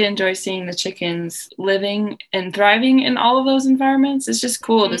really enjoy seeing the chickens living and thriving in all of those environments. It's just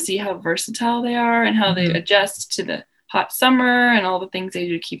cool to see how versatile they are and how they adjust to the hot summer and all the things they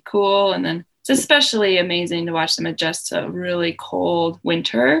do to keep cool. And then it's especially amazing to watch them adjust to a really cold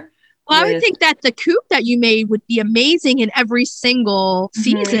winter. Well, I would think that the coop that you made would be amazing in every single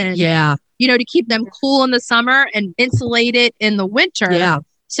season. Yeah. You know, to keep them cool in the summer and insulated in the winter. Yeah.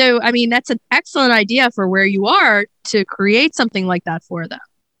 So, I mean, that's an excellent idea for where you are to create something like that for them.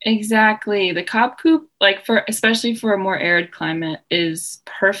 Exactly. The cob coop, especially for a more arid climate, is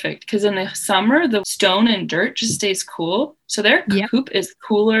perfect because in the summer, the stone and dirt just stays cool. So their coop is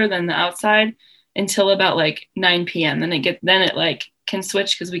cooler than the outside until about 9 p.m. Then it can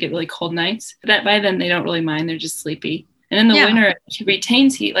switch because we get really cold nights. But by then, they don't really mind. They're just sleepy. And in the winter, it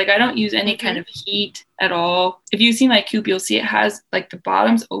retains heat. I don't use any kind of heat at all. If you see my coop, you'll see it has the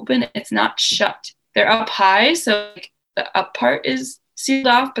bottom's open. It's not shut. They're up high. So the up part is sealed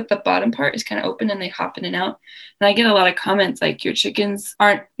off, but the bottom part is kind of open and they hop in and out. And I get a lot of comments your chickens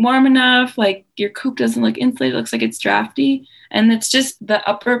aren't warm enough. Your coop doesn't look insulated. It looks like it's drafty. And it's just the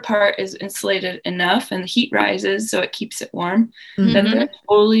upper part is insulated enough and the heat rises, so it keeps it warm. That they're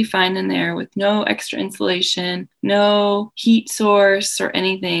totally fine in there with no extra insulation, no heat source or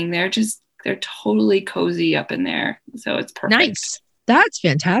anything. They're totally cozy up in there. So it's perfect. Nice. That's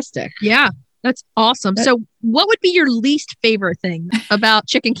fantastic. Yeah, that's awesome. So what would be your least favorite thing about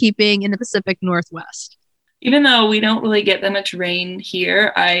chicken keeping in the Pacific Northwest? Even though we don't really get that much rain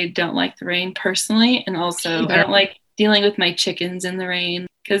here, I don't like the rain personally. And also I don't like dealing with my chickens in the rain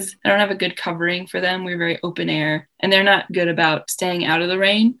because I don't have a good covering for them. We're very open air and they're not good about staying out of the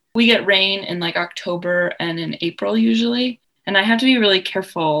rain. We get rain in October and in April usually. And I have to be really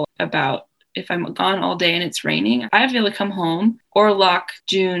careful about if I'm gone all day and it's raining, I have to be able to come home or lock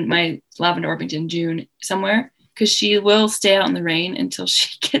June, my lavender Orpington June somewhere because she will stay out in the rain until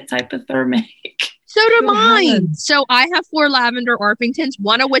she gets hypothermic. So do mine. So I have 4 lavender Orpingtons,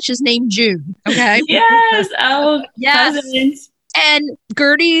 one of which is named June. Okay. Yes. Oh, yes. Cousins. And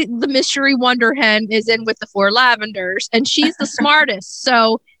Gertie, the mystery wonder hen, is in with the 4 lavenders, and she's the smartest.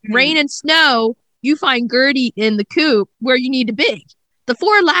 So rain and snow, you find Gertie in the coop where you need to be. The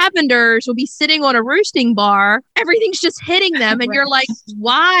 4 lavenders will be sitting on a roosting bar. Everything's just hitting them, and you're like,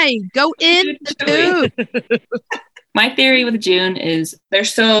 "Why? Go in the coop." My theory with June is they're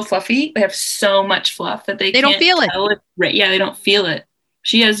so fluffy. They have so much fluff that they don't feel it. Yeah, they don't feel it.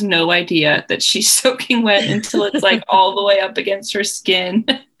 She has no idea that she's soaking wet until it's all the way up against her skin.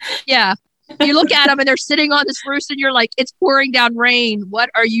 Yeah. You look at them and they're sitting on this roost and you're like, it's pouring down rain. What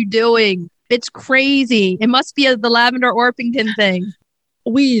are you doing? It's crazy. It must be the lavender Orpington thing.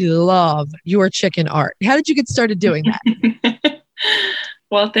 We love your chicken art. How did you get started doing that?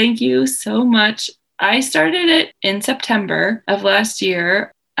 Well, thank you so much. I started it in September of last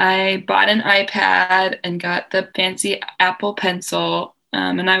year. I bought an iPad and got the fancy Apple Pencil.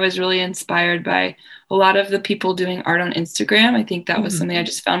 And I was really inspired by a lot of the people doing art on Instagram. I think that was something I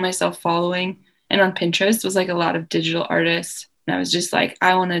just found myself following. And on Pinterest was a lot of digital artists. And I was just I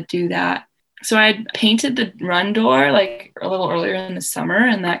want to do that. So I painted the run door a little earlier in the summer,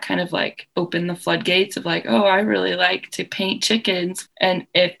 and that kind of opened the floodgates of oh, I really like to paint chickens. And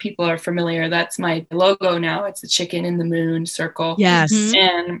if people are familiar, that's my logo now. It's a chicken in the moon circle. Yes.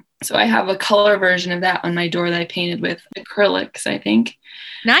 And so I have a color version of that on my door that I painted with acrylics, I think.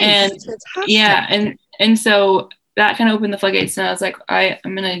 Nice. And yeah, and so that kind of opened the floodgates, and I was like,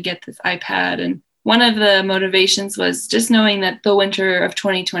 I'm gonna get this iPad and one of the motivations was just knowing that the winter of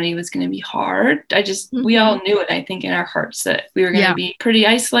 2020 was going to be hard. We all knew it, I think, in our hearts that we were going to be pretty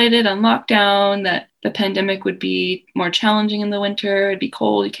isolated on lockdown, that the pandemic would be more challenging in the winter. It'd be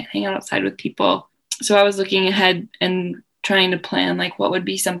cold. You can't hang out outside with people. So I was looking ahead and trying to plan like what would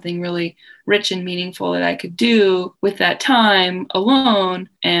be something really rich and meaningful that I could do with that time alone.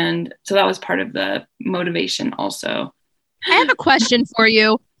 And so that was part of the motivation also. I have a question for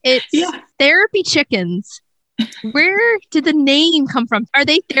you. It's Therapy Chickens. Where did the name come from? Are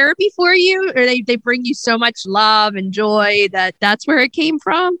they therapy for you, or they bring you so much love and joy that's where it came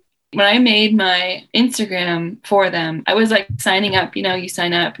from? When I made my Instagram for them, I was like signing up, you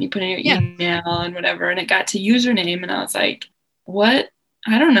sign up and you put in your email and whatever, and it got to username and I was like, what?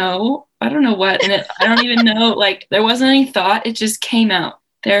 I don't know what. And I don't even know, like there wasn't any thought. It just came out.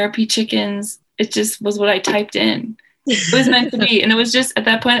 Therapy Chickens. It just was what I typed in. It was meant to be. And it was just, at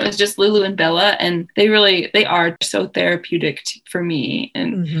that point, it was just Lulu and Bella. And they are so therapeutic for me.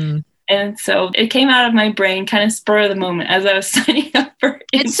 And so it came out of my brain kind of spur of the moment as I was signing up for Instagram.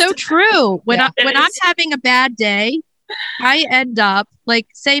 It's so true. When I'm having a bad day, I end up, like,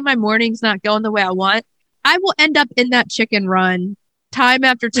 say my morning's not going the way I want, I will end up in that chicken run time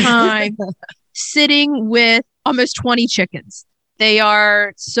after time, sitting with almost 20 chickens. They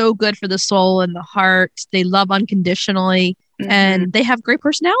are so good for the soul and the heart. They love unconditionally, and they have great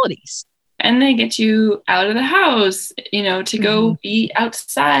personalities. And they get you out of the house, to go be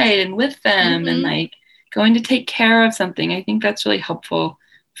outside and with them and like going to take care of something. I think that's really helpful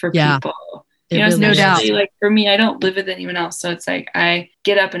for people. No doubt. Like for me, I don't live with anyone else. So it's like I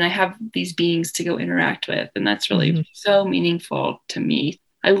get up and I have these beings to go interact with. And that's really so meaningful to me.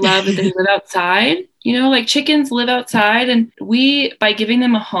 I love that they live outside, like chickens live outside, and by giving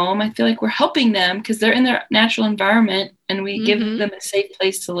them a home, I feel like we're helping them because they're in their natural environment and we give them a safe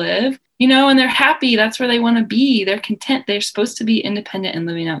place to live, and they're happy. That's where they want to be. They're content. They're supposed to be independent and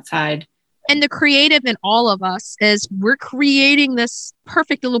living outside. And the creative in all of us is we're creating this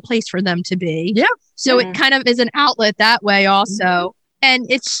perfect little place for them to be. Yeah. So it kind of is an outlet that way also. And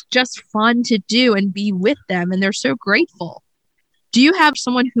it's just fun to do and be with them. And they're so grateful. Do you have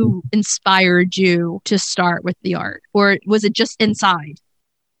someone who inspired you to start with the art, or was it just inside?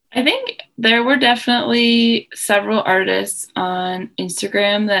 I think there were definitely several artists on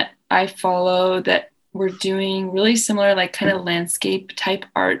Instagram that I follow that were doing really similar, like kind of landscape type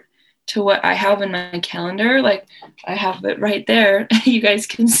art to what I have in my calendar. Like I have it right there. You guys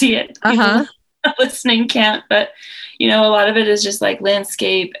can see it. Listening can't, but a lot of it is just like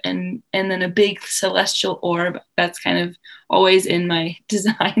landscape and then a big celestial orb that's kind of always in my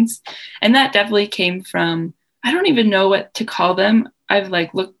designs. And that definitely came from, I don't even know what to call them. I've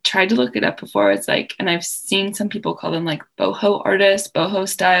like tried to look it up before. It's like, and I've seen some people call them like boho artists, boho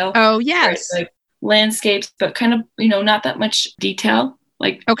style. Oh yes. Like landscapes, but kind of, not that much detail.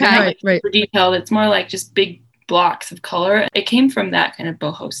 Like, okay, right. Detailed. It's more like just big blocks of color. It came from that kind of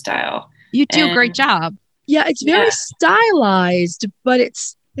boho style. You do a great job. Yeah, it's very stylized, but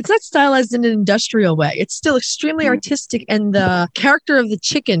it's not stylized in an industrial way. It's still extremely artistic, and the character of the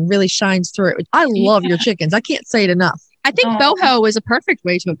chicken really shines through. I love your chickens. I can't say it enough. I think boho is a perfect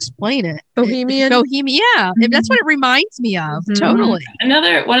way to explain it. Bohemian, yeah. That's what it reminds me of. Totally.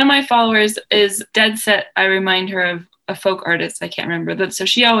 Another one of my followers is dead set. I remind her of a folk artist. I can't remember that. So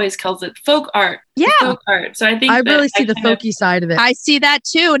she always calls it folk art. Yeah. Folk art. So I think I really see the folky side of it. I see that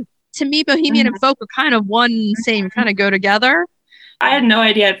too. And to me, bohemian and folk are kind of one same, kind of go together. I had no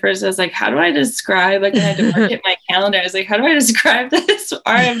idea at first. I was like, how do I describe, like I had to mark it my calendar. I was like, how do I describe this?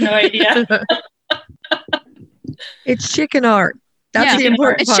 I have no idea. It's chicken art. That's the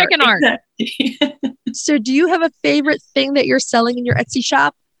important part. It's chicken art. Exactly. So do you have a favorite thing that you're selling in your Etsy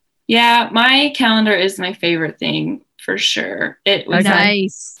shop? Yeah, my calendar is my favorite thing for sure. It was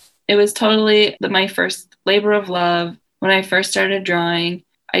nice. It was totally my first labor of love. When I first started drawing,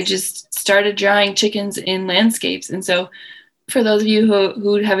 I just started drawing chickens in landscapes. And so for those of you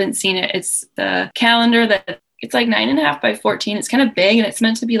who haven't seen it, it's the calendar that it's like 9.5 by 14. It's kind of big and it's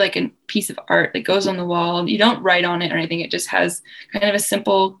meant to be like a piece of art that goes on the wall. You don't write on it or anything. It just has kind of a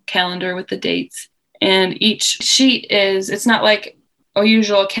simple calendar with the dates. And each sheet it's not like a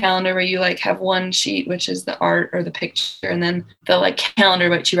usual calendar where you like have one sheet, which is the art or the picture, and then the like calendar,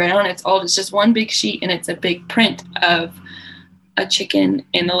 what you write on. It's just one big sheet and it's a big print of a chicken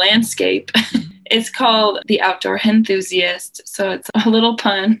in the landscape. It's called The Outdoor Enthusiast. So it's a little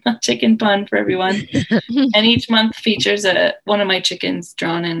pun, a chicken pun for everyone. And each month features one of my chickens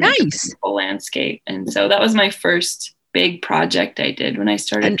drawn in a beautiful landscape. And so that was my first big project I did when I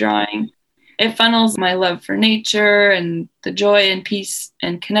started drawing. it funnels my love for nature and the joy and peace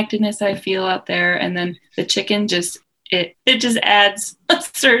and connectedness I feel out there. And then the chicken it just adds a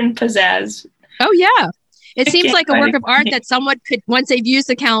certain pizzazz. Oh, yeah. It I seems can't like a quite work of art explain. that someone could, once they've used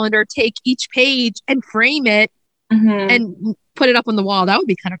the calendar, take each page and frame it Mhm. and put it up on the wall. That would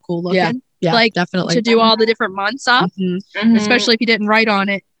be kind of cool looking. Yeah, like definitely. to do all the different months up, Mhm. especially if you didn't write on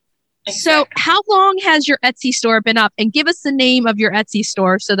it. So Exactly. how long has your Etsy store been up? And give us the name of your Etsy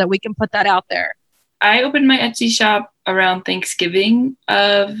store so that we can put that out there. I opened my Etsy shop around Thanksgiving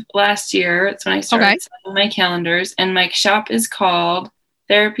of last year. It's when I started selling my calendars. And my shop is called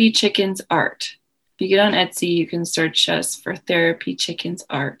Therapy Chickens Art. If you get on Etsy, you can search us for Therapy Chickens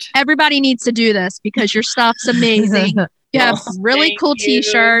Art. Everybody needs to do this because your stuff's amazing. You have really Thank cool you.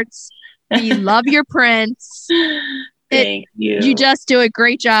 t-shirts. We love your prints. Thank you. You just do a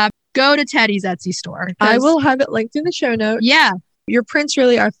great job. Go to Teddy's Etsy store. I will have it linked in the show notes. Yeah. Your prints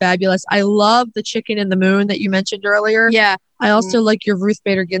really are fabulous. I love the chicken in the moon that you mentioned earlier. Yeah. I also like your Ruth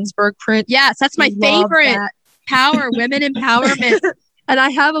Bader Ginsburg print. Yes, that's my Love favorite. that. Power, women empowerment. And I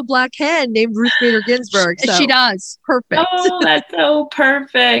have a black hen named Ruth Bader Ginsburg. So She does. perfect. Oh, that's so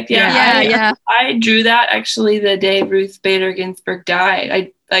perfect. Yeah. I drew that actually the day Ruth Bader Ginsburg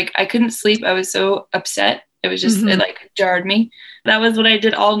died. I couldn't sleep. I was so upset. It was just it like jarred me. That was what I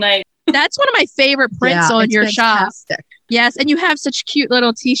did all night. That's one of my favorite prints on it's your shop. fantastic. Yes, and you have such cute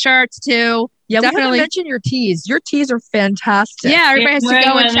little t-shirts too. Yeah, we Definitely. haven't mentioned your teas. Your teas are fantastic. Yeah, everybody has to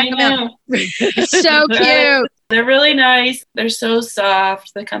go and check them out. So cute. They're really nice. They're so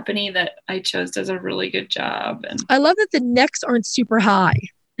soft. The company that I chose does a really good job. And I love that the necks aren't super high.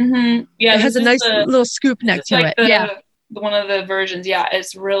 yeah, It has a nice little scoop neck to it. One of the versions. Yeah,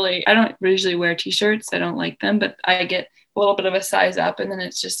 it's really, I don't usually wear t-shirts. I don't like them, but I get a little bit of a size up and then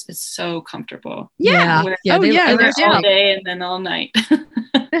it's so comfortable. Yeah. I wear there's all day and then all night.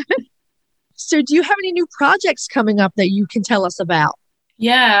 So do you have any new projects coming up that you can tell us about?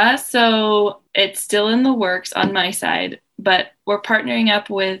 Yeah, so it's still in the works on my side, but we're partnering up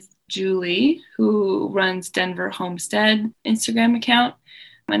with Julie, who runs Denver Homestead Instagram account,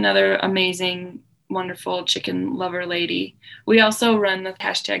 another amazing, wonderful chicken lover lady. We also run the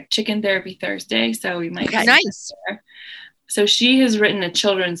hashtag Chicken Therapy Thursday, so we might see nice. there. So she has written a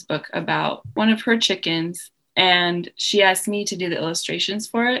children's book about one of her chickens, and she asked me to do the illustrations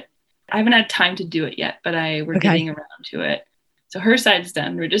for it. I haven't had time to do it yet, but we're getting around to it. So her side's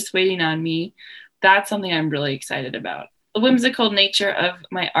done. We're just waiting on me. That's something I'm really excited about. The whimsical nature of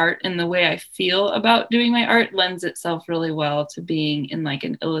my art and the way I feel about doing my art lends itself really well to being in like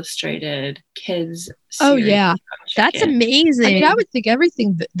an illustrated kids series. Oh, yeah. That's amazing. I mean, I would think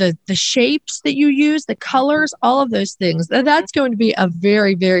everything, the shapes that you use, the colors, all of those things, that's going to be a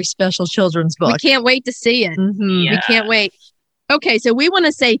very, very special children's book. We can't wait to see it. Mhm. We can't wait. Okay, so we want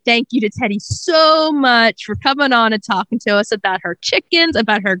to say thank you to Teddy so much for coming on and talking to us about her chickens,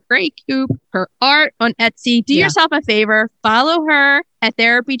 about her great coop, her art on Etsy. Do yourself a favor, follow her at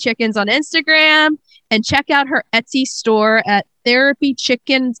Therapy Chickens on Instagram and check out her Etsy store at Therapy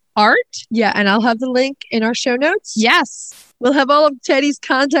Chickens Art. Yeah, and I'll have the link in our show notes. Yes. We'll have all of Teddy's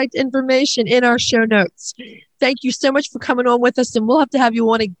contact information in our show notes. Thank you so much for coming on with us, and we'll have to have you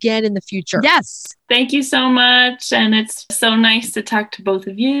on again in the future. Yes. Thank you so much. And it's so nice to talk to both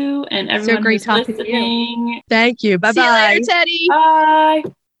of you and everyone So great who's talking to listening. Thank you. Bye-bye. See you later, Teddy. Bye.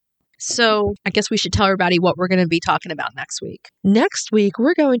 So I guess we should tell everybody what we're going to be talking about next week. Next week,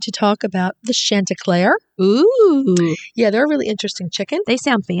 we're going to talk about the Chanticleer. Ooh. Yeah, they're a really interesting chicken. They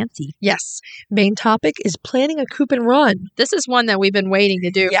sound fancy. Yes. Main topic is planning a coop and run. This is one that we've been waiting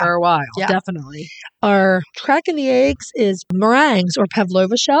to do for a while. Yeah. Definitely. Our cracking the eggs is meringues or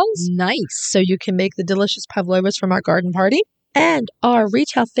pavlova shells. Nice. So you can make the delicious pavlovas from our garden party. And our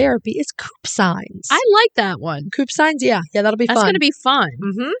retail therapy is coop signs. I like that one. Coop signs, yeah, that'll be That's fun. going to be fun.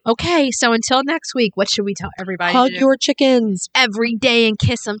 Mm-hmm. Okay, so until next week, what should we tell everybody? Hug to do? your chickens. Every day and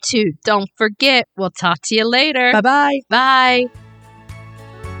kiss them too. Don't forget. We'll talk to you later. Bye-bye. Bye.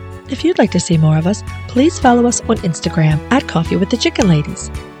 If you'd like to see more of us, please follow us on Instagram at Coffee with the Chicken Ladies.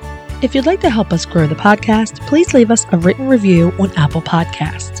 If you'd like to help us grow the podcast, please leave us a written review on Apple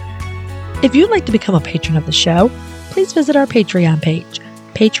Podcasts. If you'd like to become a patron of the show, please visit our Patreon page,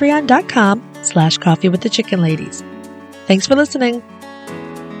 patreon.com/Coffee with the Chicken Ladies. Thanks for listening.